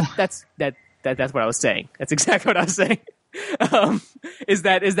this one. That's what I was saying. That's exactly what I was saying. Is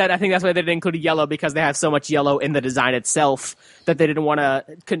that I think that's why they didn't include yellow, because they have so much yellow in the design itself that they didn't want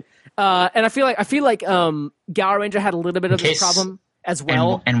to. And I feel like Gower Ranger had a little bit of this problem as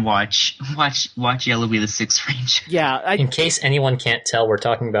well. And watch Yellow be the Sixth Ranger. Yeah. In case anyone can't tell, we're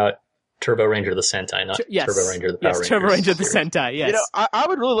talking about Turbo Ranger the Sentai, not Turbo Ranger the Power Rangers. Turbo Ranger the Sentai, yes. You know, I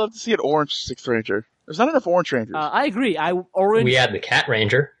would really love to see an orange Sixth Ranger. There's not enough orange Rangers. I agree. Orange. We had the Cat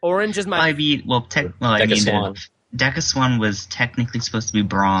Ranger. Orange is my... I mean, Deca Swan was technically supposed to be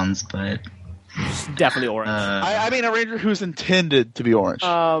bronze, but... Definitely orange. I mean a Ranger who's intended to be orange.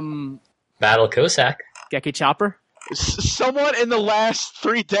 Battle Cossack. Geki Chopper. Someone in the last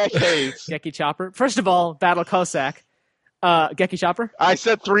 3 decades. Geki Chopper. First of all, Battle Cossack. Geki Chopper? I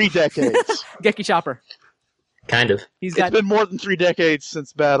said 3 decades. Geki Chopper. Kind of. It's been more than 3 decades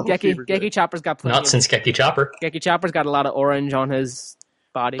since Battle Fever. Geki Chopper's got plenty. Not since Geki Chopper. Geki Chopper's got a lot of orange on his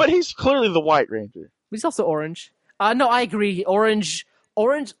body. But he's clearly the White Ranger. He's also orange. No, I agree. Orange.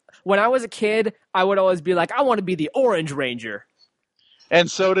 When I was a kid, I would always be like, I want to be the Orange Ranger. And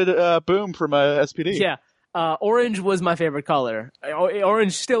so did Boom from SPD. Yeah. Orange was my favorite color.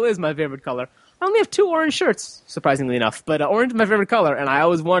 Orange still is my favorite color. I only have 2 orange shirts, surprisingly enough. But orange is my favorite color, and I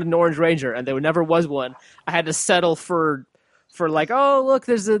always wanted an Orange Ranger, and there never was one. I had to settle for like, oh, look,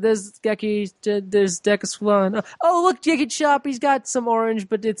 there's Geki, there's Deca Swan. Oh, look, Geki Chop, he's got some orange,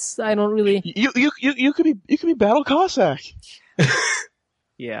 but I don't really... You could be Battle Cossack.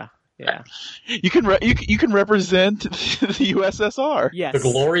 Yeah. You can represent the USSR. Yes. The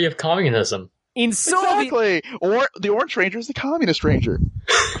glory of communism. In Soviet... Exactly. Or the Orange Ranger is the Communist Ranger.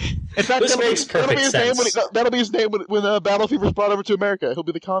 In fact, This makes perfect sense. That'll be his name when Battle Fever's brought over to America. He'll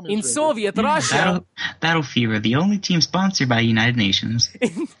be the Communist In Ranger. Soviet Russia... Battle Fever, the only team sponsored by the United Nations.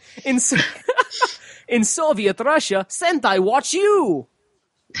 In Soviet Russia, Sentai watch you!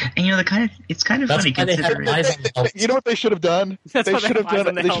 And you know, it's kind of funny considering. You know what they should have done? They should have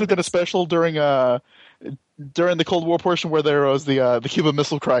done a special during the Cold War portion where there was the Cuban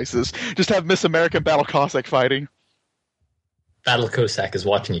Missile Crisis. Just have Miss America and Battle Cossack fighting. Battle Cossack is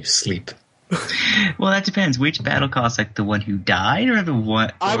watching you sleep. Well, that depends. Which Battle Cossack, the one who died or the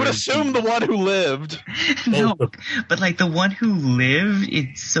one? I would assume the one who lived. No, but like the one who lived,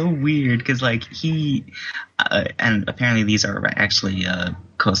 it's so weird because like he, and apparently these are actually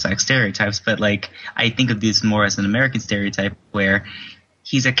Cossack stereotypes, but like I think of this more as an American stereotype where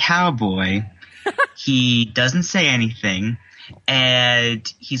he's a cowboy, he doesn't say anything,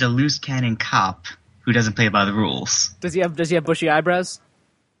 and he's a loose cannon cop who doesn't play by the rules. Does he have bushy eyebrows?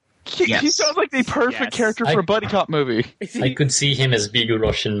 He sounds like the perfect character for a buddy cop movie. I could see him as Bigu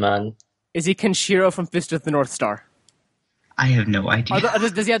Roshinman. Is he Kenshiro from Fist of the North Star? I have no idea.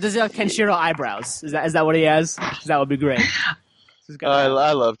 Does he have Kenshiro eyebrows? Is that what he has? That would be great. I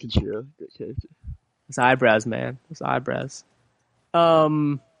love Kenshiro. Great character. His eyebrows, man. His eyebrows.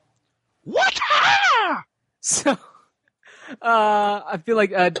 What? So, I feel like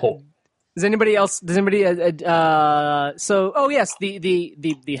Does anybody? Oh yes,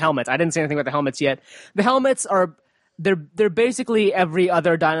 the helmets. I didn't say anything about the helmets yet. The helmets they're basically every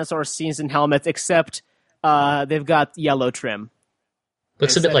other dinosaur season helmets except they've got yellow trim.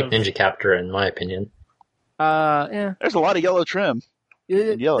 Looks a bit like Ninja Captor in my opinion. Yeah. There's a lot of yellow trim.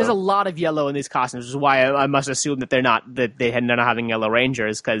 Yellow. There's a lot of yellow in these costumes, which is why I must assume that they're not having Yellow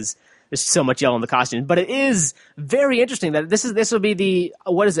Rangers because there's so much yellow in the costumes. But it is very interesting that this will be the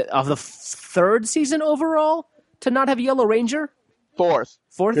of the 3rd season overall to not have a Yellow Ranger. 4th.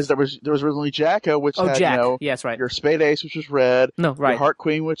 Because there was originally Jacko, which had yes, right. Your Spade Ace, which was red. No, right. Your Heart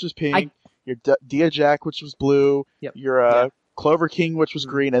Queen, which was pink. Your Dia Jack, which was blue. Yep. Your Clover King, which was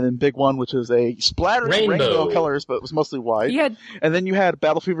green, and then Big One, which was a splattering rainbow colors, but it was mostly white. And then you had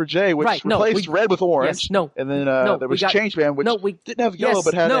Battle Fever J, which replaced red with orange. Yes, and then there was Change Man, which didn't have yellow,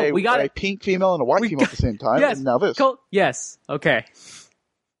 but had a pink female and a white female at the same time. Yes. And now this. Yes. Okay.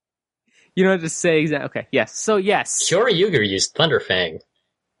 You don't have to say exactly. Okay. Yes. So yes. Kyoryuger used Thunderfang.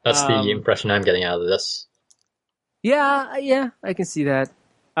 That's the impression I'm getting out of this. Yeah, I can see that.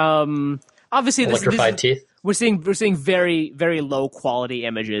 Obviously, electrified teeth. We're seeing very, very low quality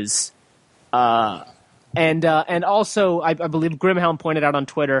images, and also I believe Grimhelm pointed out on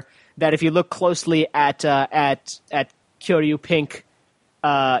Twitter that if you look closely at Kyoryu Pink,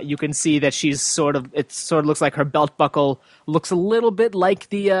 you can see that it sort of looks like her belt buckle looks a little bit like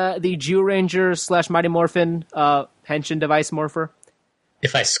the Jew Ranger / Mighty Morphin Henshin device morpher.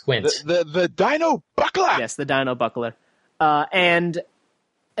 If I squint, the Dino Buckler. Yes, the Dino Buckler, and.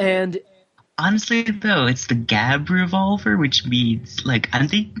 Honestly, though, it's the Gab revolver, which means, like, I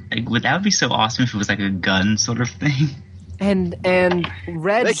think, would that be so awesome if it was like a gun sort of thing? And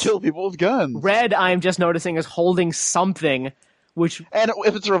Red. They kill people with guns. Red, I'm just noticing, is holding something, which. And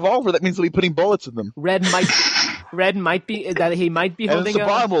if it's a revolver, that means they'll be putting bullets in them. Red might be that he might be holding. And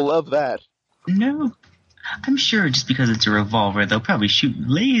Saban will love that. No, I'm sure just because it's a revolver, they'll probably shoot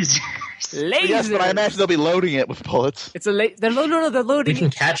lasers. Lasers. Yes, but I imagine they'll be loading it with bullets. It's a they're loading. We can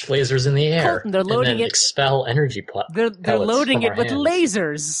catch lasers in the air. Colton, they're loading and then it. Expel energy They're loading it with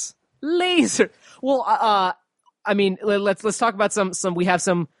lasers. Laser. Well, I mean, let's talk about some. We have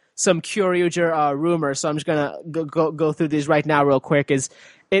some Kyoryuger rumors, so I'm just gonna go through these right now real quick.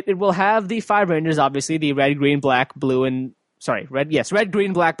 It will have the 5 Rangers, obviously the red, green, black, blue, and red,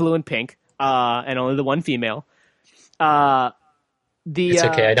 green, black, blue, and pink, and only the one female. It's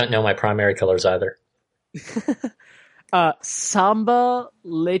okay. I don't know my primary colors either. Samba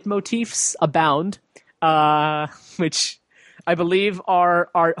leitmotifs abound, which I believe are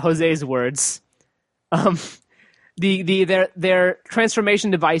Jose's words. Their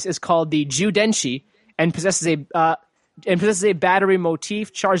transformation device is called the Judenshi and possesses a battery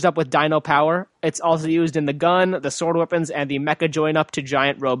motif charged up with dino power. It's also used in the gun, the sword weapons, and the mecha join up to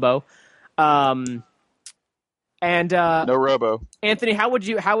giant robo. No robo. Anthony, how would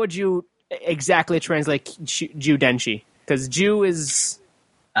you exactly translate Judenshi? Because Ju is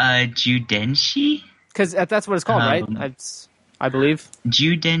Judenshi? Because that's what it's called, right? I believe.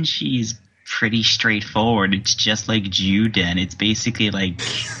 Judenshi is pretty straightforward. It's just like Juden. It's basically like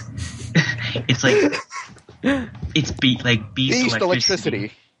it's beast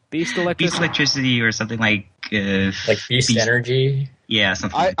electricity. Beast electricity or something like beast energy. Yeah,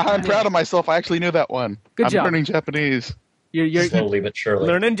 something. I'm proud of myself. I actually knew that one. Good job. I'm learning Japanese. You're slowly but surely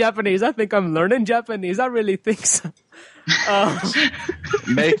learning Japanese. I think I'm learning Japanese. I really think so.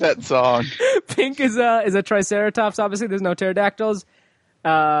 Make that song. Pink is a Triceratops. Obviously, there's no pterodactyls.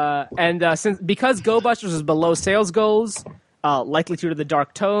 Because Go Busters is below sales goals, likely due to the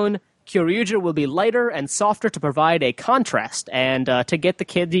dark tone, Kyoryuger will be lighter and softer to provide a contrast and to get the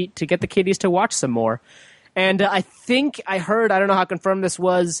kiddies to watch some more. And I think I heard, I don't know how confirmed this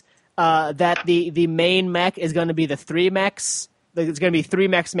was, that the main mech is going to be the 3 mechs. There's going to be 3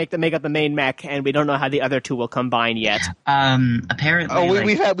 mechs make up the main mech, and we don't know how the other 2 will combine yet. Apparently,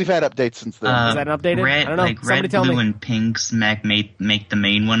 we've had updates since then. Is that updated? Red, I don't know. Red, blue, and pink's mech make the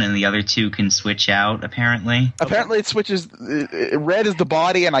main one, and the other 2 can switch out. Apparently, it switches. Red is the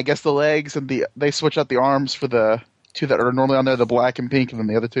body, and I guess the legs, and they switch out the arms for the 2 that are normally on there, the black and pink, and then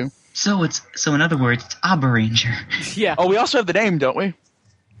the other 2. So in other words, it's Abaranger. Yeah. Oh, we also have the name, don't we?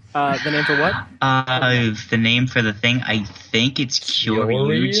 The name for what? The name for the thing, I think it's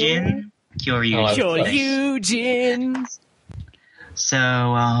Kyoryugen. Kyoryugen.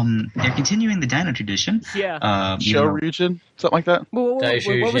 So, they're continuing the dino tradition. Yeah. Shoryugen? Something like that?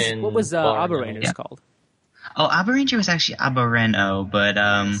 What was Abaranger's called? Oh, Abaranger was actually Abareno, but,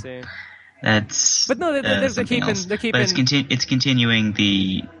 that's... But no, they're keeping... But it's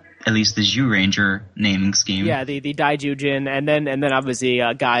continuing at least the Zyuranger naming scheme. Yeah, the Daijujin, and then obviously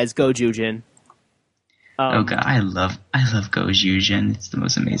guys Gojujin. God, I love Gojujin. It's the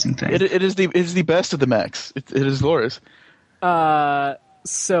most amazing thing. It is the best of the mechs. It is glorious. You know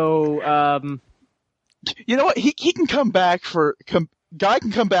what? He can come back Guy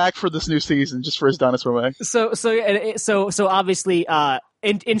can come back for this new season just for his dinosaur mech. So obviously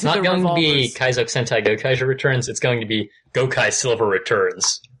into it's not the going revolvers. to be Kaizok Sentai Gokaiger Returns. It's going to be Gokai Silver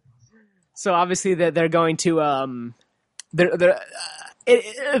Returns. So obviously they're going to they're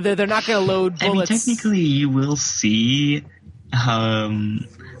not going to load bullets. I mean, technically, you will see what I'm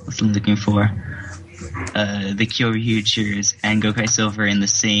looking for. The Kyoryugers and Gokai Silver in the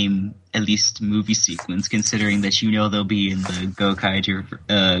same, at least, movie sequence, considering that they'll be in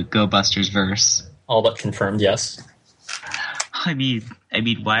the Go Busters verse. All but confirmed, yes. I mean,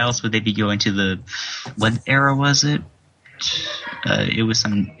 why else would they be going to what era was it? It was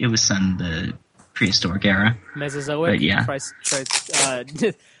the prehistoric era. Mesozoic. But yeah.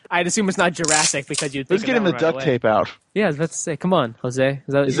 I'd assume it's not Jurassic because you'd think Let's get him the duct tape out. Yeah, I was about to say, come on, Jose.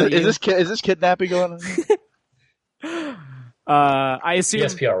 Is this kidnapping going on? I assume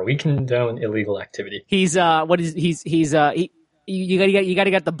PSPR. We condone illegal activity. you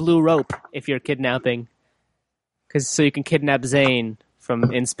gotta get the blue rope if you're kidnapping, so you can kidnap Zane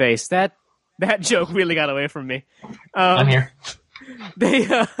from in space. That joke really got away from me. I'm here.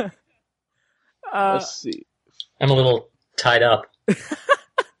 Let's see. I'm a little tied up.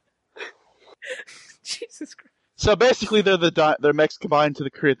 Jesus Christ. So basically, they're mechs combined to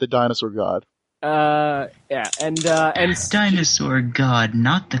create the dinosaur god. Yeah, and Dinosaur God,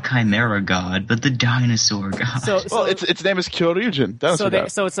 not the Chimera God, but the Dinosaur God. so its name is Kyoryujin. Dinosaur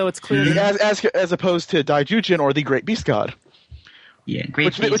God. so it's clearly as opposed to Daijujin or the Great Beast God. Yeah,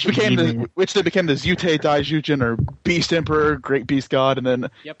 Great Which became the Zute Daijujin or Beast Emperor, Great Beast God, and then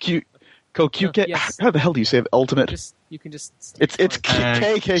Kokyuke. Yes. How the hell do you say it? Ultimate? you can just It's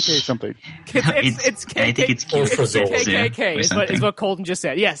KKK something. it's I think it's Ultrazord. KKK is what Colton just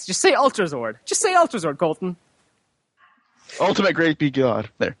said. Yes, just say Ultrazord. Just say Ultrazord, Colton. Ultimate Great Beast God.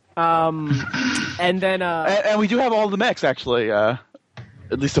 There. And then And we do have all the mechs actually. At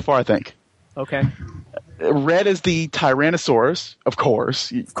least so far, I think. okay, Red is the Tyrannosaurus, of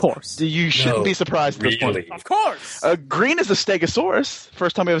course. of course, You shouldn't be surprised at this point. Really? of course. Green is the Stegosaurus.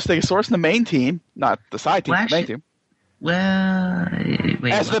 First time we have a Stegosaurus in the main team, not the side team, Well, the main team. Well,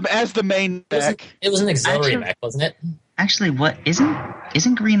 wait. As the main mech. It was an auxiliary Actually- mech, wasn't it? Actually, what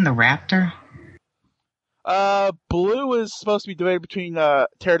isn't Green the Raptor? Blue is supposed to be divided between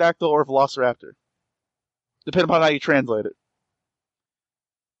pterodactyl or velociraptor, depending upon how you translate it.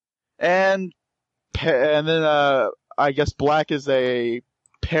 And then I guess black is a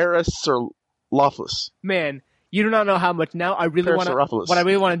Parasaurolophus. Man, you do not know how much. Now I really want to. Parasaurolophus. What I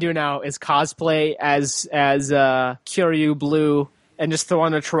really want to do now is cosplay as Kyoryu Blue and just throw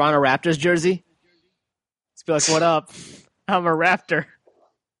on a Toronto Raptors jersey. Just be like, "What up? I'm a Raptor."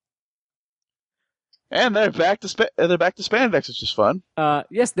 And they're back to spandex, which is fun.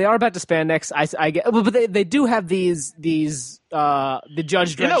 Yes, they are back to spandex. I get, but they do have these the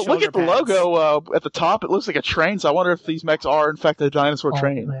Judge Dredd Look at the shoulder pads. logo at the top. It looks like a train, so I wonder if these mechs are in fact a dinosaur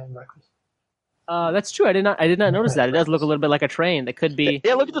train. That's true. I did not notice that. It does look a little bit like a train. That could be.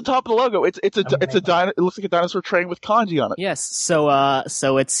 Yeah, look at the top of the logo. It looks like a dinosaur train with kanji on it. Yes. So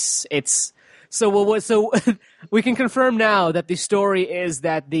it's so we can confirm now that the story is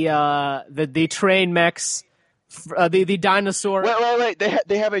that the train mechs, the dinosaur. Wait.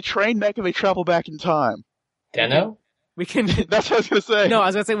 They have a train mech and they travel back in time. Deno? We can. That's what I was gonna say. No, I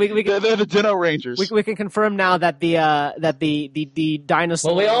was gonna say we can. They're the Dino Rangers. We can confirm now that the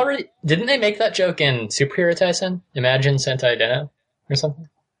dinosaur. Well, we already didn't they make that joke in Superhero Tyson? Imagine Sentai Deno or something.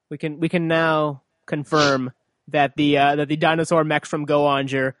 We can now confirm that the dinosaur mechs from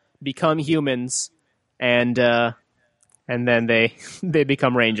Go-Onger become humans, and then they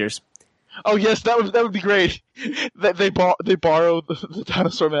become rangers. Oh yes, that would be great. They borrow the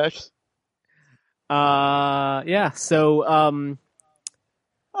dinosaur mechs. Yeah. So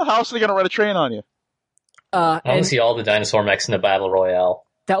How else are they gonna run a train on you? I want and to see all the dinosaur mechs in the battle royale.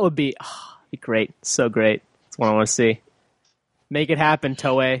 that would be great. So great. That's what I want to see. Make it happen,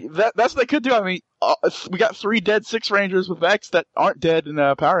 Toei. That's what they could do. I mean, we got 3 dead 6 Rangers with mechs that aren't dead in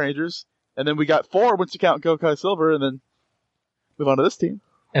Power Rangers, and then we got 4 once you count Gokai Silver, and then move on to this team.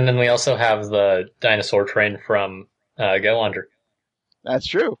 And then we also have the dinosaur train from Go-Onger. That's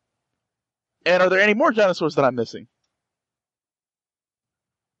true. And are there any more dinosaurs that I'm missing?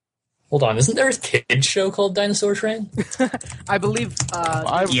 Hold on, isn't there a kid's show called Dinosaur Train? I believe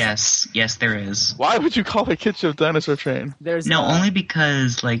Yes, there is. Why would you call it Kid Show Dinosaur Train? there's No, only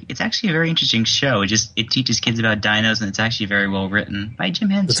because it's actually a very interesting show. It teaches kids about dinos, and it's actually very well written by Jim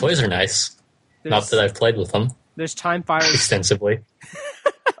The Henson. toys are nice. Not there's, that I've played with them there's Time Fires. extensively.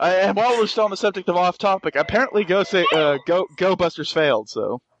 And while we're still on the subject of off topic, apparently Go Busters failed,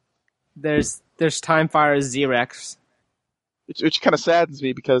 so There's Time Fires Z-Rex. which kind of saddens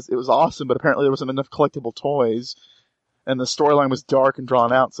me because it was awesome, but apparently there wasn't enough collectible toys, and the storyline was dark and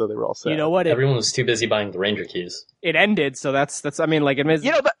drawn out, so they were all sad. You know what? Everyone was too busy buying the Ranger keys. It ended, so that's. I mean, like it is.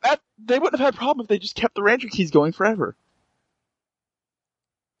 You know that they wouldn't have had a problem if they just kept the Ranger keys going forever.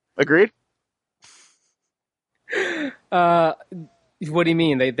 Agreed? What do you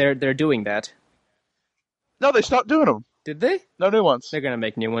mean? They're doing that? No, they stopped doing them. Did they? No new ones. They're gonna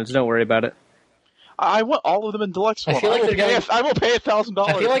make new ones. Don't worry about it. I want all of them in deluxe form. I feel like I will pay $1,000.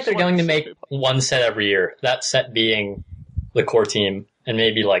 I feel like they're going to make one set every year. That set being the core team, and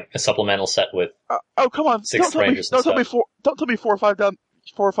maybe like a supplemental set with. Oh come on! Six Rangers and Don't tell me 4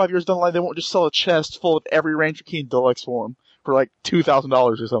 or 5 years down the line they won't just sell a chest full of every Ranger key in deluxe form for like $2,000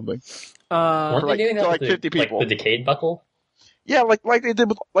 or something. Weren't like- they doing that for with like 50 people. Like the Decade Buckle? Yeah, like they did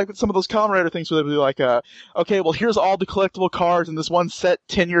with some of those Kamen Rider things where they'd be like, okay, well here's all the collectible cards in this one set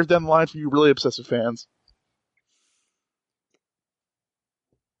 10 years down the line for you really obsessive fans.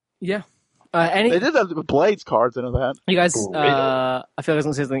 Yeah. They did that with Blades cards, I know that. You guys, Great. I feel like I was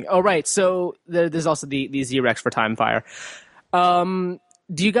going to say something. Oh, right. So there's also the Z-Rex for Time Fire.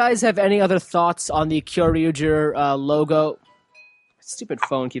 Do you guys have any other thoughts on the Kyoryuger logo? Stupid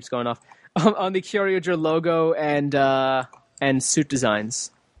phone keeps going off. On the Kyoryuger logo and suit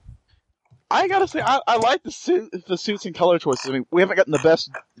designs. I gotta say, I like the suits and color choices. I mean, we haven't gotten the best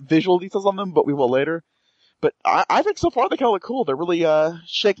visual details on them, but we will later. But I think so far they kind of look cool. They're really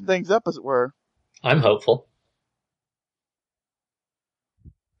shaking things up, as it were. I'm hopeful.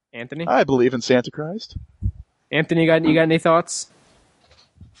 Anthony? I believe in Santa Christ. Anthony, you got any thoughts?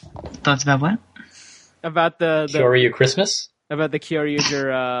 Thoughts about what? About the Kyoryu Christmas? About the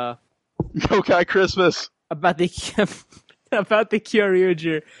Kyoryuger, Gokai Christmas. about the about the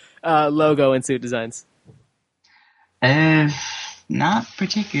Kyoryuger logo and suit designs. Not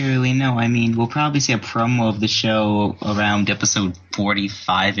particularly, no. I mean, we'll probably see a promo of the show around episode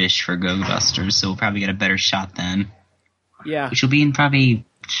 45-ish for Go Busters, so we'll probably get a better shot then. Yeah. Which will be in probably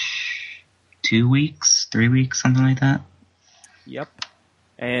 2 weeks, 3 weeks, something like that. Yep.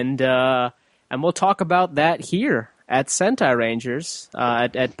 And we'll talk about that here at Sentai Rangers,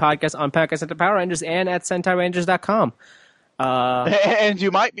 at Podcast Sentai Power Rangers and at SentaiRangers.com. And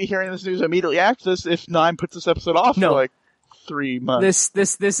you might be hearing this news immediately after this if Nine puts this episode off for like 3 months.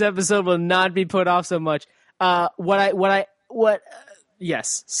 This episode will not be put off so much.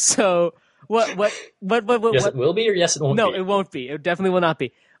 Yes. So what? Yes, it will be, or yes, it won't be? No, it won't be. It definitely will not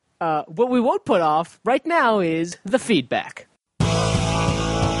be. What we won't put off right now is the feedback.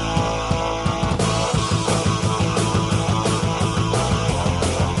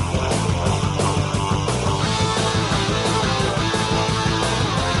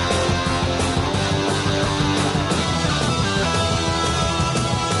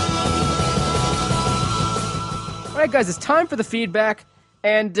 All right, guys, it's time for the feedback,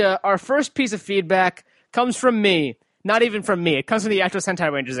 and our first piece of feedback comes from me. Not even from me. It comes from the actual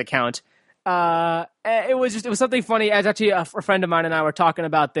Sentai Rangers account. It was something funny. As actually a friend of mine and I were talking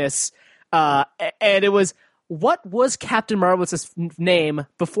about this, and it was, what was Captain Marvelous's name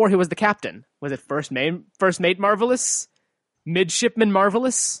before he was the captain? Was it First Mate Marvelous? Midshipman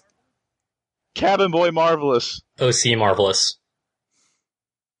Marvelous? Cabin Boy Marvelous. OC Marvelous.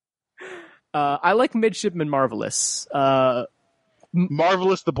 I like Midshipman Marvelous.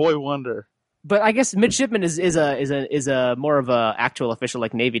 Marvelous the Boy Wonder. But I guess midshipman is a more of a actual official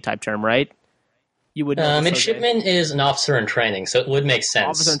like Navy type term, right? You would know midshipman is an officer in training, so it would make sense.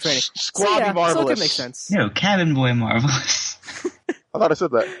 Officer in training. Squabby Marvelous. So it could make sense. No, Cabin Boy Marvelous. I thought I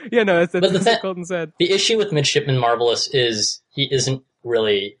said that. Yeah, no, that's what Colton said. The issue with Midshipman Marvelous is he isn't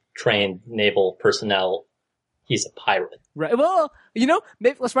really trained naval personnel. He's a pirate. Right. Well,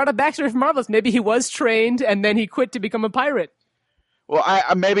 let's write a backstory for Marvelous. Maybe he was trained and then he quit to become a pirate. Well,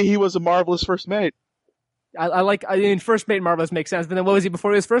 maybe he was a Marvelous First Mate. I mean, First Mate Marvelous makes sense, but then what was he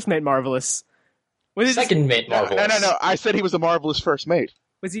before he was First Mate Marvelous? Was he Second Mate Marvelous. No. I said he was a Marvelous First Mate.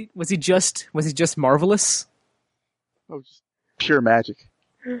 Was he just Marvelous? Oh, just pure magic.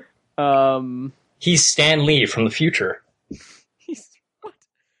 He's Stan Lee from the future.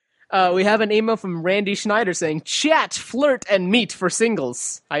 What? We have an email from Randy Schneider saying, "Chat, flirt, and meet for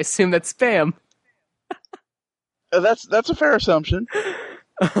singles." I assume that's spam. That's a fair assumption.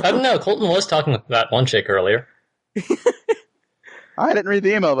 I don't know. Colton was talking about one chick earlier. I didn't read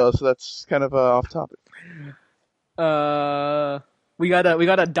the email though, so that's kind of off topic. We got a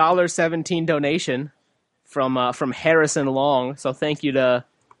 $1.17 donation from Harrison Long. So thank you to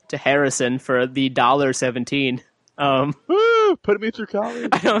Harrison for the $1.17. Woo! Putting me through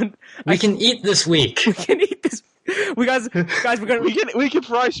college. We can eat this week. We can eat this. We're gonna we can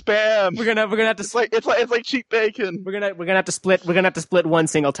fry spam. We're gonna have to. It's like cheap bacon. We're gonna have to split. We're gonna have to split one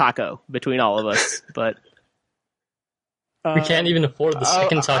single taco between all of us. But we can't even afford the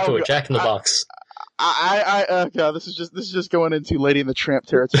second taco at Jack in the Box. God, this is just going into Lady and the Tramp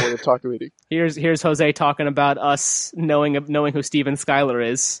territory of taco eating. Here's Jose talking about us knowing who Steven Skyler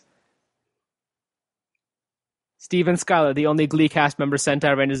is. Steven Skyler, the only Glee cast member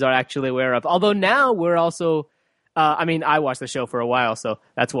Sentai Rangers are actually aware of. Although now we're also, I watched the show for a while, so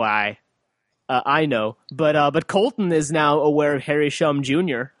that's why I know. But Colton is now aware of Harry Shum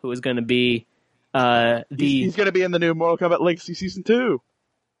Jr., who is going to be he's going to be in the new Mortal Kombat Legacy Season 2.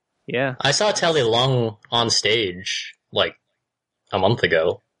 Yeah. I saw Telly Long on stage like a month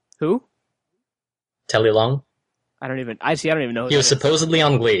ago. Who? Telly Long. I don't even know. He was supposedly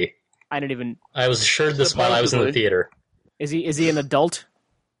on Glee. I was assured this while I was in the theater. Is he an adult?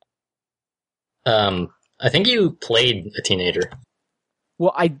 I think you played a teenager.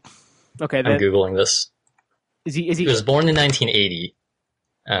 Well, okay. Then, I'm Googling this. Is he? He was born in 1980.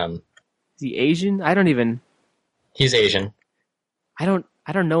 Is he Asian? He's Asian. I don't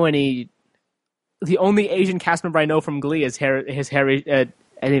know any. The only Asian cast member I know from Glee is Harry. He was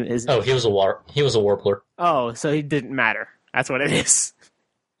a Warpler. Oh, so he didn't matter. That's what it is.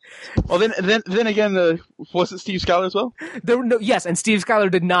 Well, then again, was it Steve Schuyler as well? Yes, and Steve Schuyler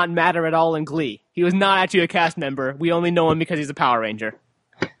did not matter at all in Glee. He was not actually a cast member. We only know him because he's a Power Ranger.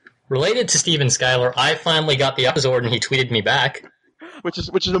 Related to Steven Schuyler, I finally got the episode and he tweeted me back. Which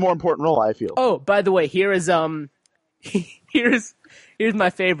is a more important role, I feel. Oh, by the way, here is here's my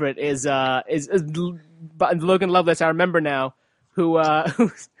favorite is Logan Lovelace. I remember now who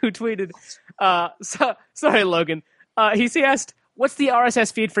tweeted. Sorry, Logan. He asked, "What's the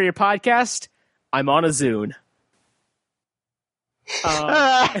RSS feed for your podcast?" I'm on a Zune.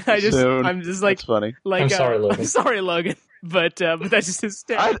 And I'm just like, that's funny. Like, I'm sorry, Logan. I'm sorry, Logan. But that's just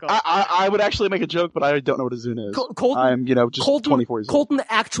hysterical. I would actually make a joke, but I don't know what a Zune is. I'm just 24 years old. Colton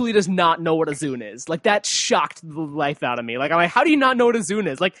actually does not know what a Zune is. Like, that shocked the life out of me. Like, I'm like, how do you not know what a Zune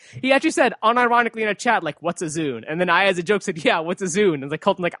is? Like, he actually said, unironically in a chat, like, what's a Zune? And then I, as a joke, said, yeah, what's a Zune? And like,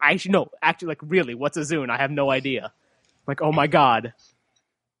 Colton, like, I should know. Actually, like, really, what's a Zune? I have no idea. I'm like, oh my god.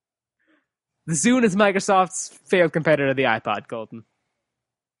 The Zune is Microsoft's failed competitor to the iPod, Colton.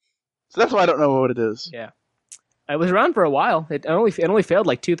 So that's why I don't know what it is. Yeah. It was around for a while. It only failed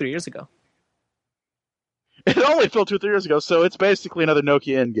like 2-3 years ago. It only failed 2 or 3 years ago, so it's basically another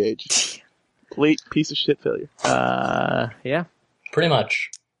Nokia N-Gage. Complete piece of shit failure. Yeah. Pretty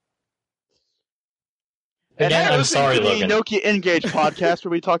much. And Again, I'm sorry, to Logan. the Nokia N-Gage podcast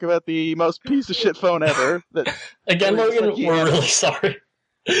where we talk about the most piece of shit phone ever. Again, Logan, we're really sorry.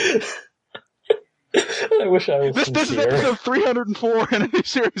 I wish I was This is sincere. episode 304 in a new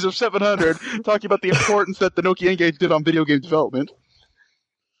series of 700, talking about the importance that the Nokia N-Gage did on video game development.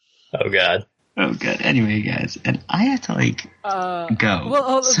 Oh, God. Oh, good. Anyway, guys, and I have to go.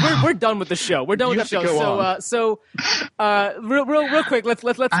 Well, we're done with the show. We're done with the show. Real quick, let's.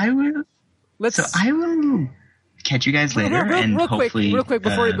 I will catch you guys later, and hopefully, real quick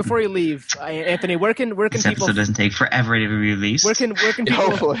before you leave, Anthony, where can this people? episode doesn't take forever to be released. Where can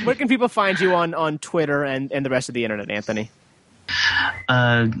people find you on Twitter and the rest of the internet, Anthony?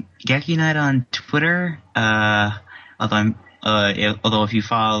 Geki Night on Twitter. Although if you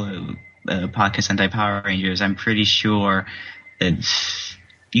follow podcast Anti-Power Rangers, I'm pretty sure that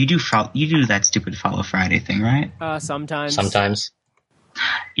you do that stupid Follow Friday thing, right? Sometimes.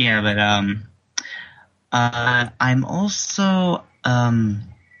 Yeah, but I'm also on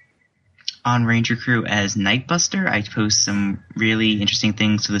Ranger Crew as Nightbuster. I post some really interesting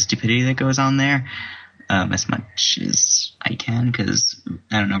things to the stupidity that goes on there, as much as I can, because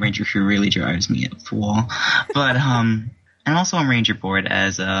I don't know, Ranger Crew really drives me up the wall. But and also on Ranger Board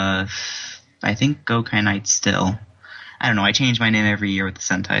as I think Gokai Knight still. I don't know. I change my name every year with the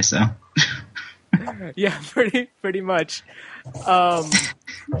Sentai, so. Yeah, pretty much.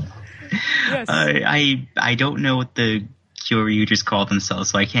 Yes. I don't know what the Kyoryu just called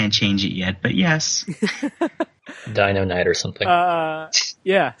themselves, so I can't change it yet. But yes. Dino Knight or something.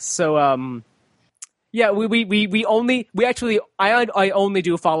 Yeah. So yeah, I only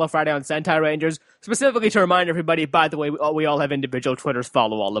do Follow Friday on Sentai Rangers, specifically to remind everybody, by the way, we all have individual Twitters,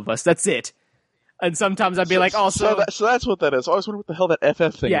 follow all of us. That's it. And sometimes I'd be like, also... So that's what that is. I always wonder what the hell that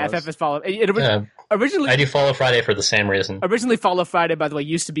FF thing yeah, was. Yeah, FF is Follow. Originally, I do Follow Friday for the same reason. Originally, Follow Friday, by the way,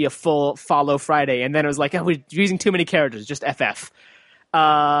 used to be a full Follow Friday, and then it was like, oh, we're using too many characters, just FF.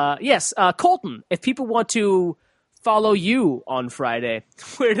 Yes, Colton, if people want to follow you on Friday,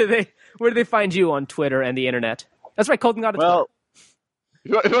 where do they find you on Twitter and the internet? That's right, Colton got a Twitter. If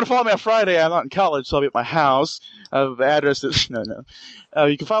you want to follow me on Friday, I'm not in college, so I'll be at my house. The address is... No.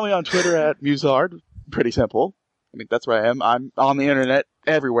 You can follow me on Twitter at Musard. Pretty simple. I mean, that's where I am. I'm on the internet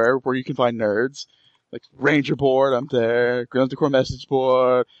everywhere where you can find nerds. Like Ranger Board, I'm there. Grounds to Core Message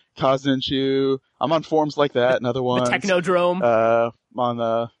Board. Kazinchu. I'm on forums like that and other ones. The Technodrome. I'm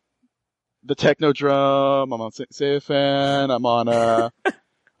on the Technodrome. I'm on Sayafan. I'm on...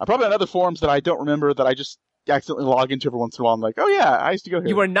 I'm probably on other forums that I don't remember that I just accidentally log into every once in a while. I'm like, oh yeah, I used to go here.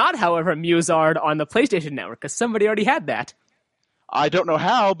 You are not, however, Musard on the PlayStation Network, because somebody already had that. I don't know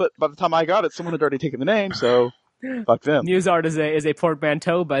how, but by the time I got it, someone had already taken the name, so fuck them. Musard is a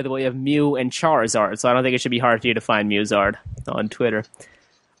portmanteau, by the way, of Mew and Charizard, so I don't think it should be hard for you to find Musard on Twitter.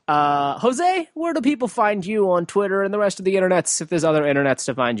 Jose, where do people find you on Twitter and the rest of the internets, if there's other internets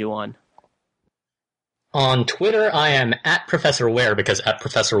to find you on? On Twitter, I am at Professor Ware, because at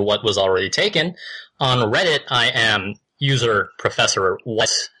Professor What was already taken. On Reddit, I am user Professor What.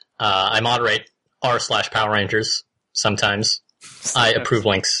 I moderate r/Power Rangers sometimes. I approve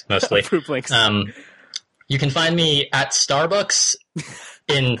links, mostly. Approve links. You can find me at Starbucks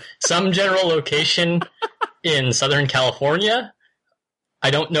in some general location in Southern California.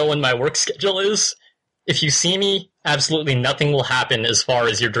 I don't know when my work schedule is. If you see me, absolutely nothing will happen as far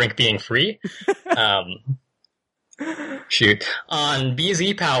as your drink being free. Shoot. On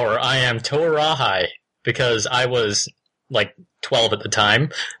BZ Power, I am Toarahai, because I was, 12 at the time.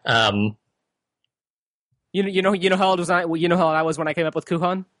 You know how old was I? You know how old I was when I came up with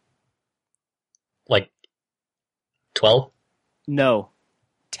Kuhan? 12? No,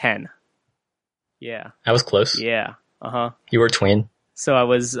 10. Yeah. I was close. Yeah. You were a twin. So I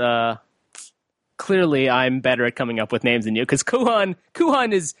was. Clearly, I'm better at coming up with names than you, because Kuhan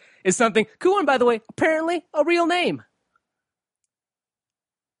is something. Kuhan, by the way, apparently a real name.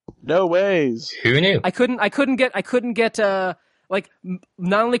 No ways. Who knew? I couldn't get not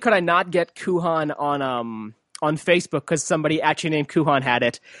only could I not get Kuhan on Facebook because somebody actually named Kuhan had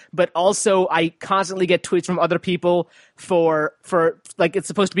it, but also I constantly get tweets from other people for it's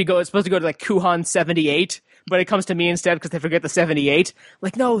supposed to go to Kuhan 78, but it comes to me instead because they forget the 78.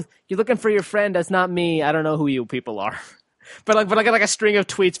 No, you're looking for your friend. That's not me. I don't know who you people are. But I get a string of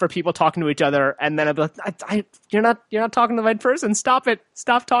tweets for people talking to each other, and then I'd be like, you're not talking to the right person. Stop it.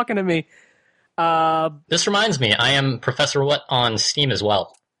 Stop talking to me. This reminds me, I am Professor What on Steam as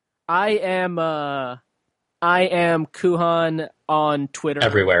well. I am Kuhan on Twitter.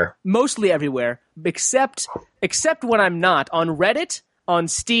 Everywhere. Mostly everywhere, except when I'm not. On Reddit, on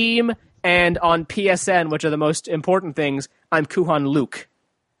Steam, and on PSN, which are the most important things, I'm Kuhan Luke.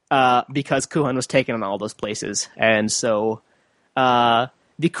 Because Kuhan was taken in all those places. And so, the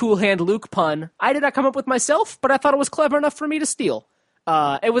Cool Hand Luke pun, I did not come up with myself, but I thought it was clever enough for me to steal.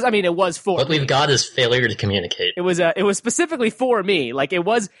 It was for What we've got is failure to communicate. It was specifically for me. It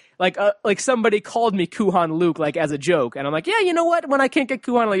was like somebody called me Kuhan Luke, as a joke. And I'm like, yeah, you know what? When I can't get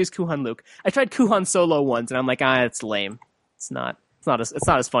Kuhan, I'll use Kuhan Luke. I tried Kuhan Solo once, and I'm like, it's lame. It's not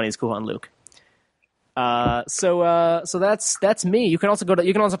as funny as Kuhan Luke. So that's me. You can also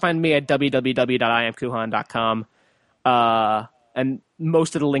find me at www.iamkuhan.com. And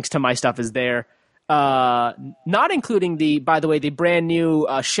most of the links to my stuff is there. Not including the brand new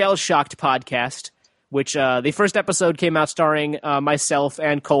Shell Shocked podcast, which the first episode came out starring myself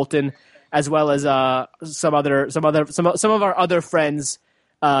and Colton, as well as some of our other friends,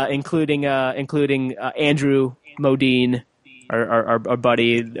 including Andrew Modine, our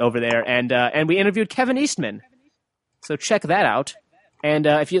buddy over there, and we interviewed Kevin Eastman. So check that out. And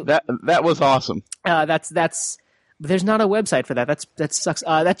if you that was awesome. That's there's not a website for that. That sucks.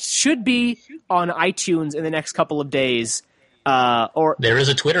 That should be on iTunes in the next couple of days. Or there is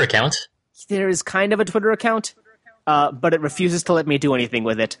a Twitter account. There is kind of a Twitter account, but it refuses to let me do anything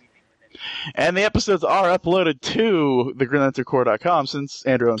with it. And the episodes are uploaded to thegreenlanterncorps.com since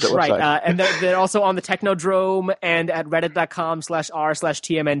Andrew owns that website. Right, and they're also on the Technodrome and at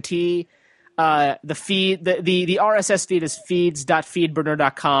reddit.com/r/TMNT. The feed, the RSS feed is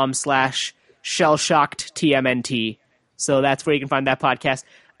feeds.feedburner.com/shellshockedTMNT. So that's where you can find that podcast.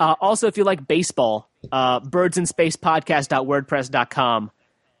 Also, if you like baseball, birdsandspacepodcast.wordpress.com.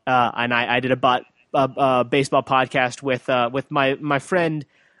 And I did a baseball podcast with my friend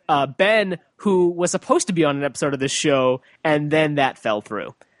Ben, who was supposed to be on an episode of this show, and then that fell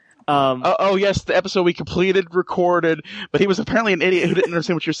through. Yes, the episode we recorded, but he was apparently an idiot who didn't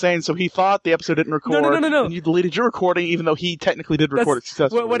understand what you're saying, so he thought the episode didn't record. No. And you deleted your recording, even though he technically did record it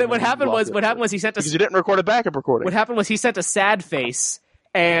successfully. What happened was he sent because you didn't record a backup recording. What happened was he sent a sad face,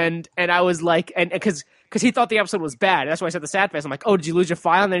 and I was like, and because he thought the episode was bad, that's why I sent the sad face. I'm like, oh, did you lose your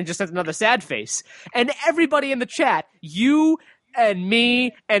file? And then he just sent another sad face, and everybody in the chat, you and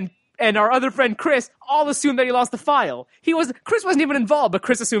me and our other friend Chris all assumed that he lost the file. Chris wasn't even involved, but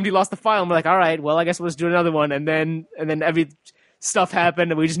Chris assumed he lost the file. And we're like, all right, well, I guess we'll just do another one. And then every stuff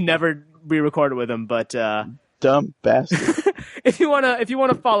happened, and we just never re-recorded with him. But dumb bastard. if you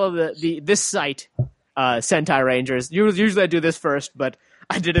wanna follow this site, Sentai Rangers. Usually I do this first, but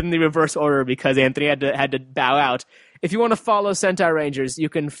I did it in the reverse order because Anthony had to bow out. If you want to follow Sentai Rangers, you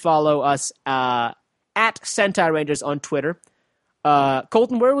can follow us at Sentai Rangers on Twitter.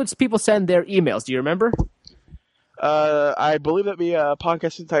 Colton, where would people send their emails? Do you remember? I believe that'd be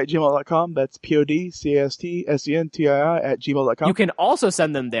podcastsentai@gmail.com. That's podcastsentii@gmail.com. You can also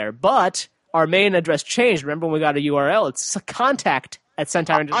send them there, but our main address changed. Remember when we got a URL? It's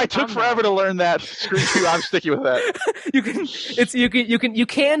contact@sentai.com. I took forever to learn that. Screw you, I'm sticking with that. You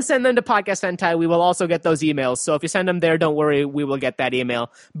can send them to Podcast Sentai. We will also get those emails. So if you send them there, don't worry, we will get that email.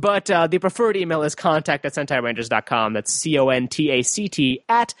 But the preferred email is contact@sentairangers.com. That's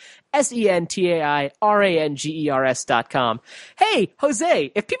contact@sentairangers.com. Hey,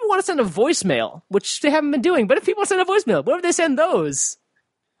 Jose, if people want to send a voicemail, which they haven't been doing, but if people want to send a voicemail, where would they send those?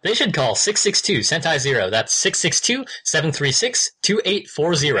 They should call 662-Sentai-0. That's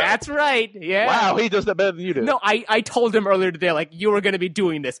 662-736-2840. That's right. Yeah. Wow, he does that better than you do. No, I told him earlier today, you were going to be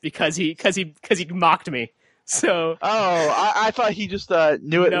doing this because he mocked me. So I thought he just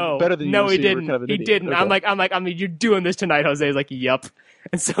knew it better than you. No, he so you were didn't. kind of an He idiot. didn't. Okay. I'm like, you're doing this tonight, Jose. He's like, yup.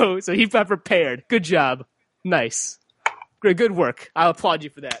 And so he got prepared. Good job. Nice. Great, good work. I'll applaud you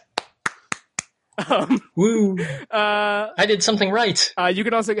for that. Woo! I did something right. You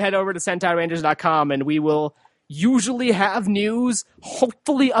can also head over to SentaiRangers.com, and we will usually have news,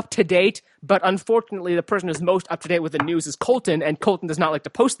 hopefully up to date, but unfortunately the person who's most up to date with the news is Colton, and Colton does not like to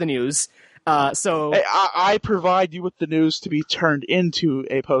post the news. So Hey, I provide you with the news to be turned into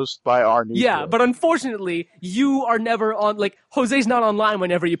a post by our news. yeah, bureau. but unfortunately, you are never on. Like Jose's not online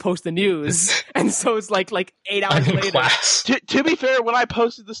whenever you post the news, and so it's like 8 hours I'm in later. class. To be fair, when I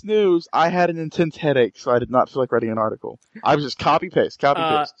posted this news, I had an intense headache, so I did not feel like writing an article. I was just copy paste.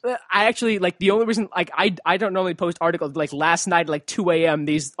 I actually the only reason I don't normally post articles. Like last night, 2 a.m.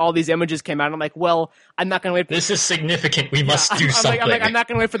 All these images came out. I'm like, well, I'm not gonna wait. This is significant. We must do something. I'm not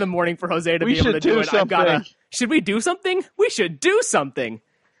gonna wait for the morning for Jose to We be able to should do do it. I've gotta. something. Should we do something? We should do something.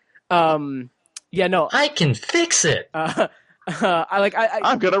 Yeah, no. I can fix it. I'm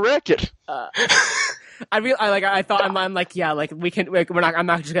I'm gonna wreck it. I thought I'm like, yeah, we can. I'm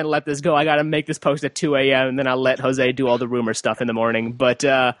not just gonna let this go. I gotta make this post at 2 a.m. and then I'll let Jose do all the rumor stuff in the morning. But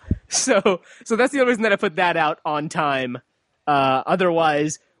so that's the only reason that I put that out on time.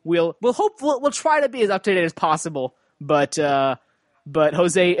 Otherwise, we'll try to be as up to date as possible. But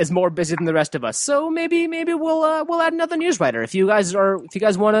Jose is more busy than the rest of us. So maybe we'll add another news writer. If you guys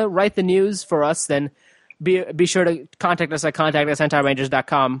want to write the news for us, then be sure to contact us at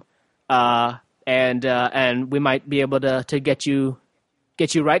contact@SentaiRangers.com. And we might be able to get you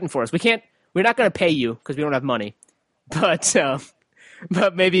writing for us. We're not going to pay you because we don't have money,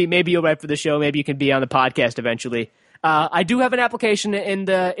 but maybe you'll write for the show. Maybe you can be on the podcast eventually. I do have an application in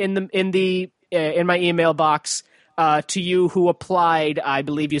my email box to you who applied. I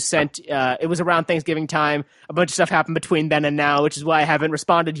believe you sent. It was around Thanksgiving time. A bunch of stuff happened between then and now, which is why I haven't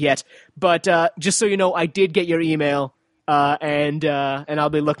responded yet. But just so you know, I did get your email. And I'll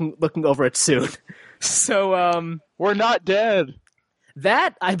be looking over it soon. So We're not dead.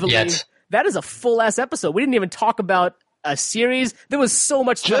 that I believe Yet. that is a full ass episode. We didn't even talk about a series. There was so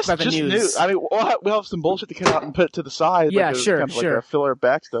much stuff about the Just news. news. I mean, we'll have some bullshit to cut out and put to the side. Yeah, like sure, kind of sure. Like a filler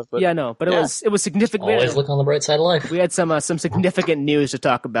back stuff. But Yeah, no, but Yeah. it was significant. Always look on the bright side of life. We had some significant news to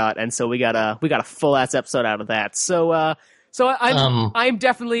talk about, and so we got a full ass episode out of that. So I'm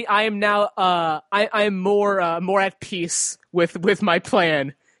definitely I'm more at peace with my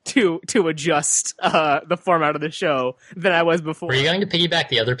plan to adjust the format of the show than I was before. Were you going to piggyback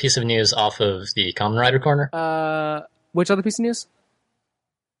the other piece of news off of the Kamen Rider Corner? Which other piece of news?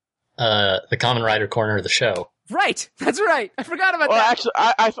 The Kamen Rider Corner of the show. Right, that's right. I forgot about Well, that. actually,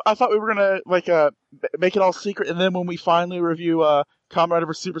 I thought we were gonna make it all secret, and then when we finally review Kamen Rider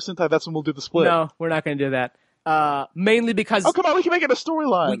vs Super Sentai, that's when we'll do the split. No, we're not going to do that. Mainly because Oh come on, we can make it a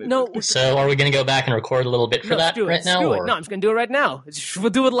storyline. So are we going to go back and record a little bit for that do it, right now? do it. Or? No, I'm just going to do it right now. We'll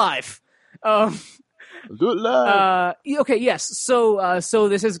do it live. Do it live. Okay, yes. So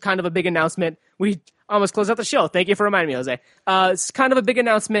this is kind of a big announcement. We almost closed out the show. Thank you for reminding me, Jose. It's kind of a big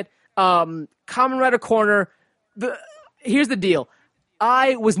announcement. Kamen Rider Corner. Here's the deal.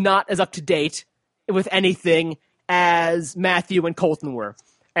 I was not as up to date with anything as Matthew and Colton were.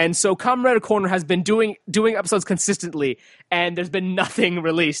 And so Kamen Rider Corner has been doing episodes consistently, and there's been nothing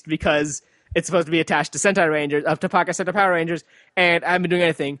released because it's supposed to be attached to Sentai Rangers, to Podcast Sentai Power Rangers, and I haven't been doing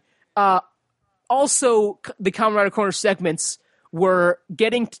anything. Also, the Kamen Rider Corner segments were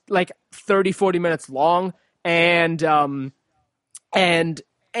getting 30, 40 minutes long, and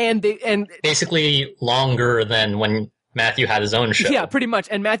Basically longer than when Matthew had his own show. yeah, pretty much.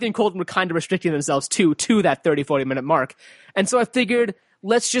 And Matthew and Colton were kind of restricting themselves to that 30, 40 minute mark. And so I figured,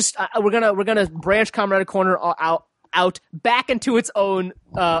 let's just we're gonna branch Kamen Rider Corner out back into its own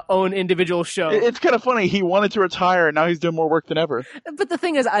individual show. It's kind of funny. He wanted to retire, and now he's doing more work than ever. But the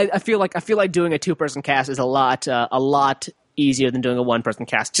thing is, I feel like doing a 2-person cast is a lot easier than doing a 1-person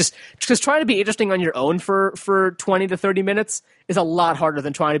cast. Just because trying to be interesting on your own for 20 to 30 minutes is a lot harder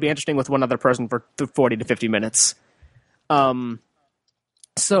than trying to be interesting with one other person for 40 to 50 minutes. So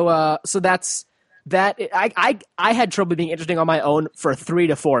that's that. I had trouble being interesting on my own for 3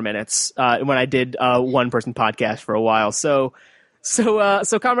 to 4 minutes when I did a 1-person podcast for a while. So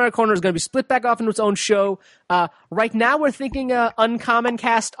Kamen Rider Corner is going to be split back off into its own show. Right now, we're thinking Uncommon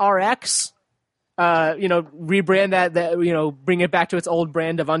Cast RX. Rebrand that, bring it back to its old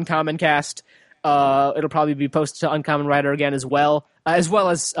brand of Uncommon Cast. It'll probably be posted to Uncommon Rider again as well as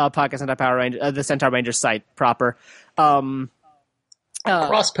Podcast Sentai Power Rangers, the Sentai Rangers site proper.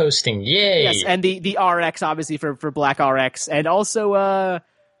 Cross-posting, yay! Yes, and the RX, obviously, for Black RX. And also,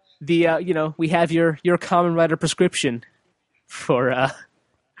 we have your Kamen Rider prescription for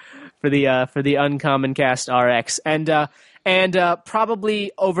the Uncommon Cast RX, and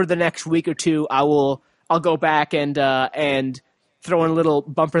probably over the next week or two, I'll go back and throw in a little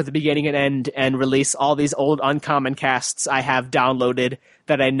bumper at the beginning and end and release all these old Uncommon Casts I have downloaded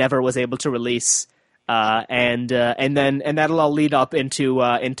that I never was able to release, and that'll all lead up into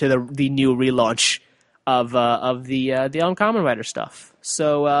the new relaunch of the Uncommon Rider stuff.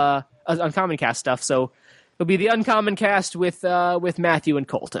 So Uncommon Cast stuff. So it'll be the Uncommon Cast with Matthew and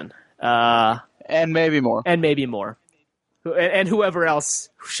Colton, and maybe more, and whoever else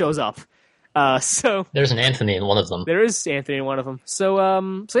shows up. So there's an Anthony in one of them. There is Anthony in one of them. So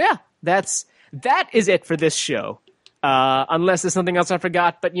yeah, that is it for this show. Unless there's something else I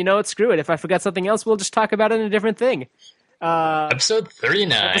forgot, but screw it. If I forgot something else, we'll just talk about it in a different thing. Episode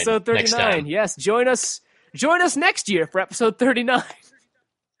 39. Episode 39. Next time. Yes, join us next year for episode 39.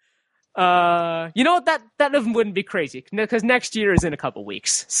 You know what? That wouldn't be crazy because next year is in a couple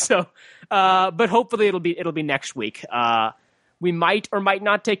weeks. So, but hopefully it'll be next week. We might or might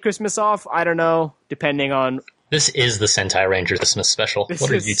not take Christmas off. I don't know, depending on. This is the Sentai Ranger Christmas special.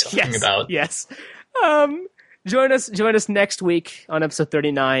 What are you talking about? Yes. Join us next week on episode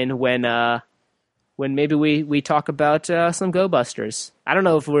 39 when maybe we talk about some Go Busters. I don't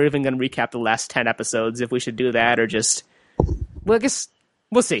know if we're even going to recap the last 10 episodes, if we should do that or just. Well, I guess.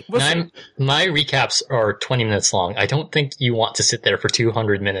 We'll see. My recaps are 20 minutes long. I don't think you want to sit there for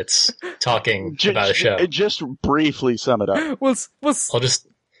 200 minutes talking about a show. Just briefly sum it up. We'll I'll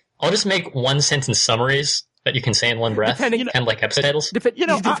just make one sentence summaries that you can say in one breath, kind of like episode titles. Depending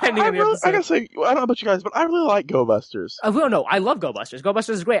on the episode. I gotta say, I don't know about you guys, but I really like Go Busters. No, I love Go Busters. Go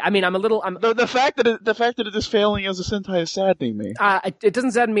Busters is great. I mean, The fact that it is failing as a Sentai is saddening me. It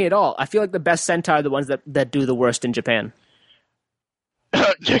doesn't sadden me at all. I feel like the best Sentai are the ones that do the worst in Japan.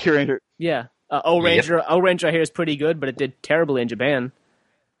 Jackie Ranger. Yeah. O-Ranger. Yep. O-Ranger I hear is pretty good, but it did terribly in Japan.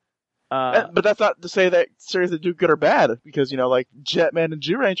 But that's not to say that series that do good or bad, because, like Jetman and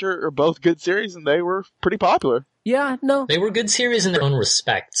Zyuranger are both good series, and they were pretty popular. Yeah, no. They were good series in their own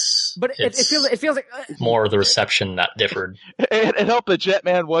respects. But it feels like... more the reception that differed. It helped that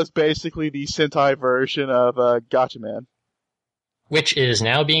Jetman was basically the Sentai version of Gatchaman. Which is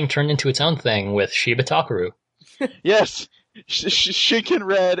now being turned into its own thing with Shiba Takaru. Yes! Shinken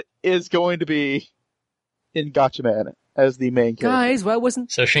Red is going to be in Gatchaman as the main character. Guys, why wasn't...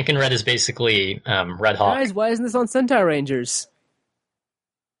 So Shinken Red is basically Red Hawk. Guys, why isn't this on Sentai Rangers?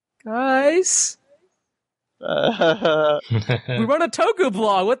 Guys? We run a Toku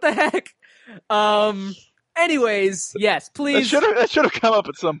blog, what the heck? Anyways, yes, please... That should have come up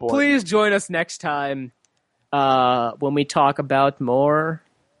at some point. Please join us next time when we talk about more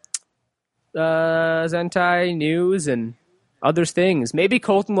Sentai news and other things. Maybe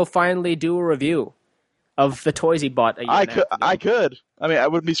Colton will finally do a review of the toys he bought a year I and a half ago. I could. I mean, I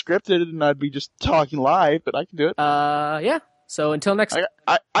wouldn't be scripted and I'd be just talking live, but I can do it. Yeah. So until next...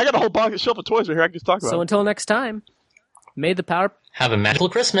 I got a whole box shelf of toys right here I can just talk about. So until next time, may the power... Have a magical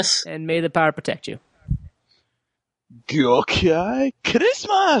Christmas. And may the power protect you. Gokai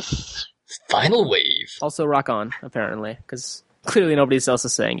Christmas! Final wave. Also rock on, apparently, because clearly nobody else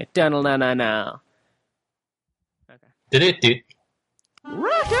is saying it. Da-na-na-na-na. Did it, dude?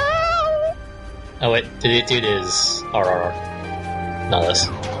 Rock out! Oh wait, did it, dude is RRR. Not this.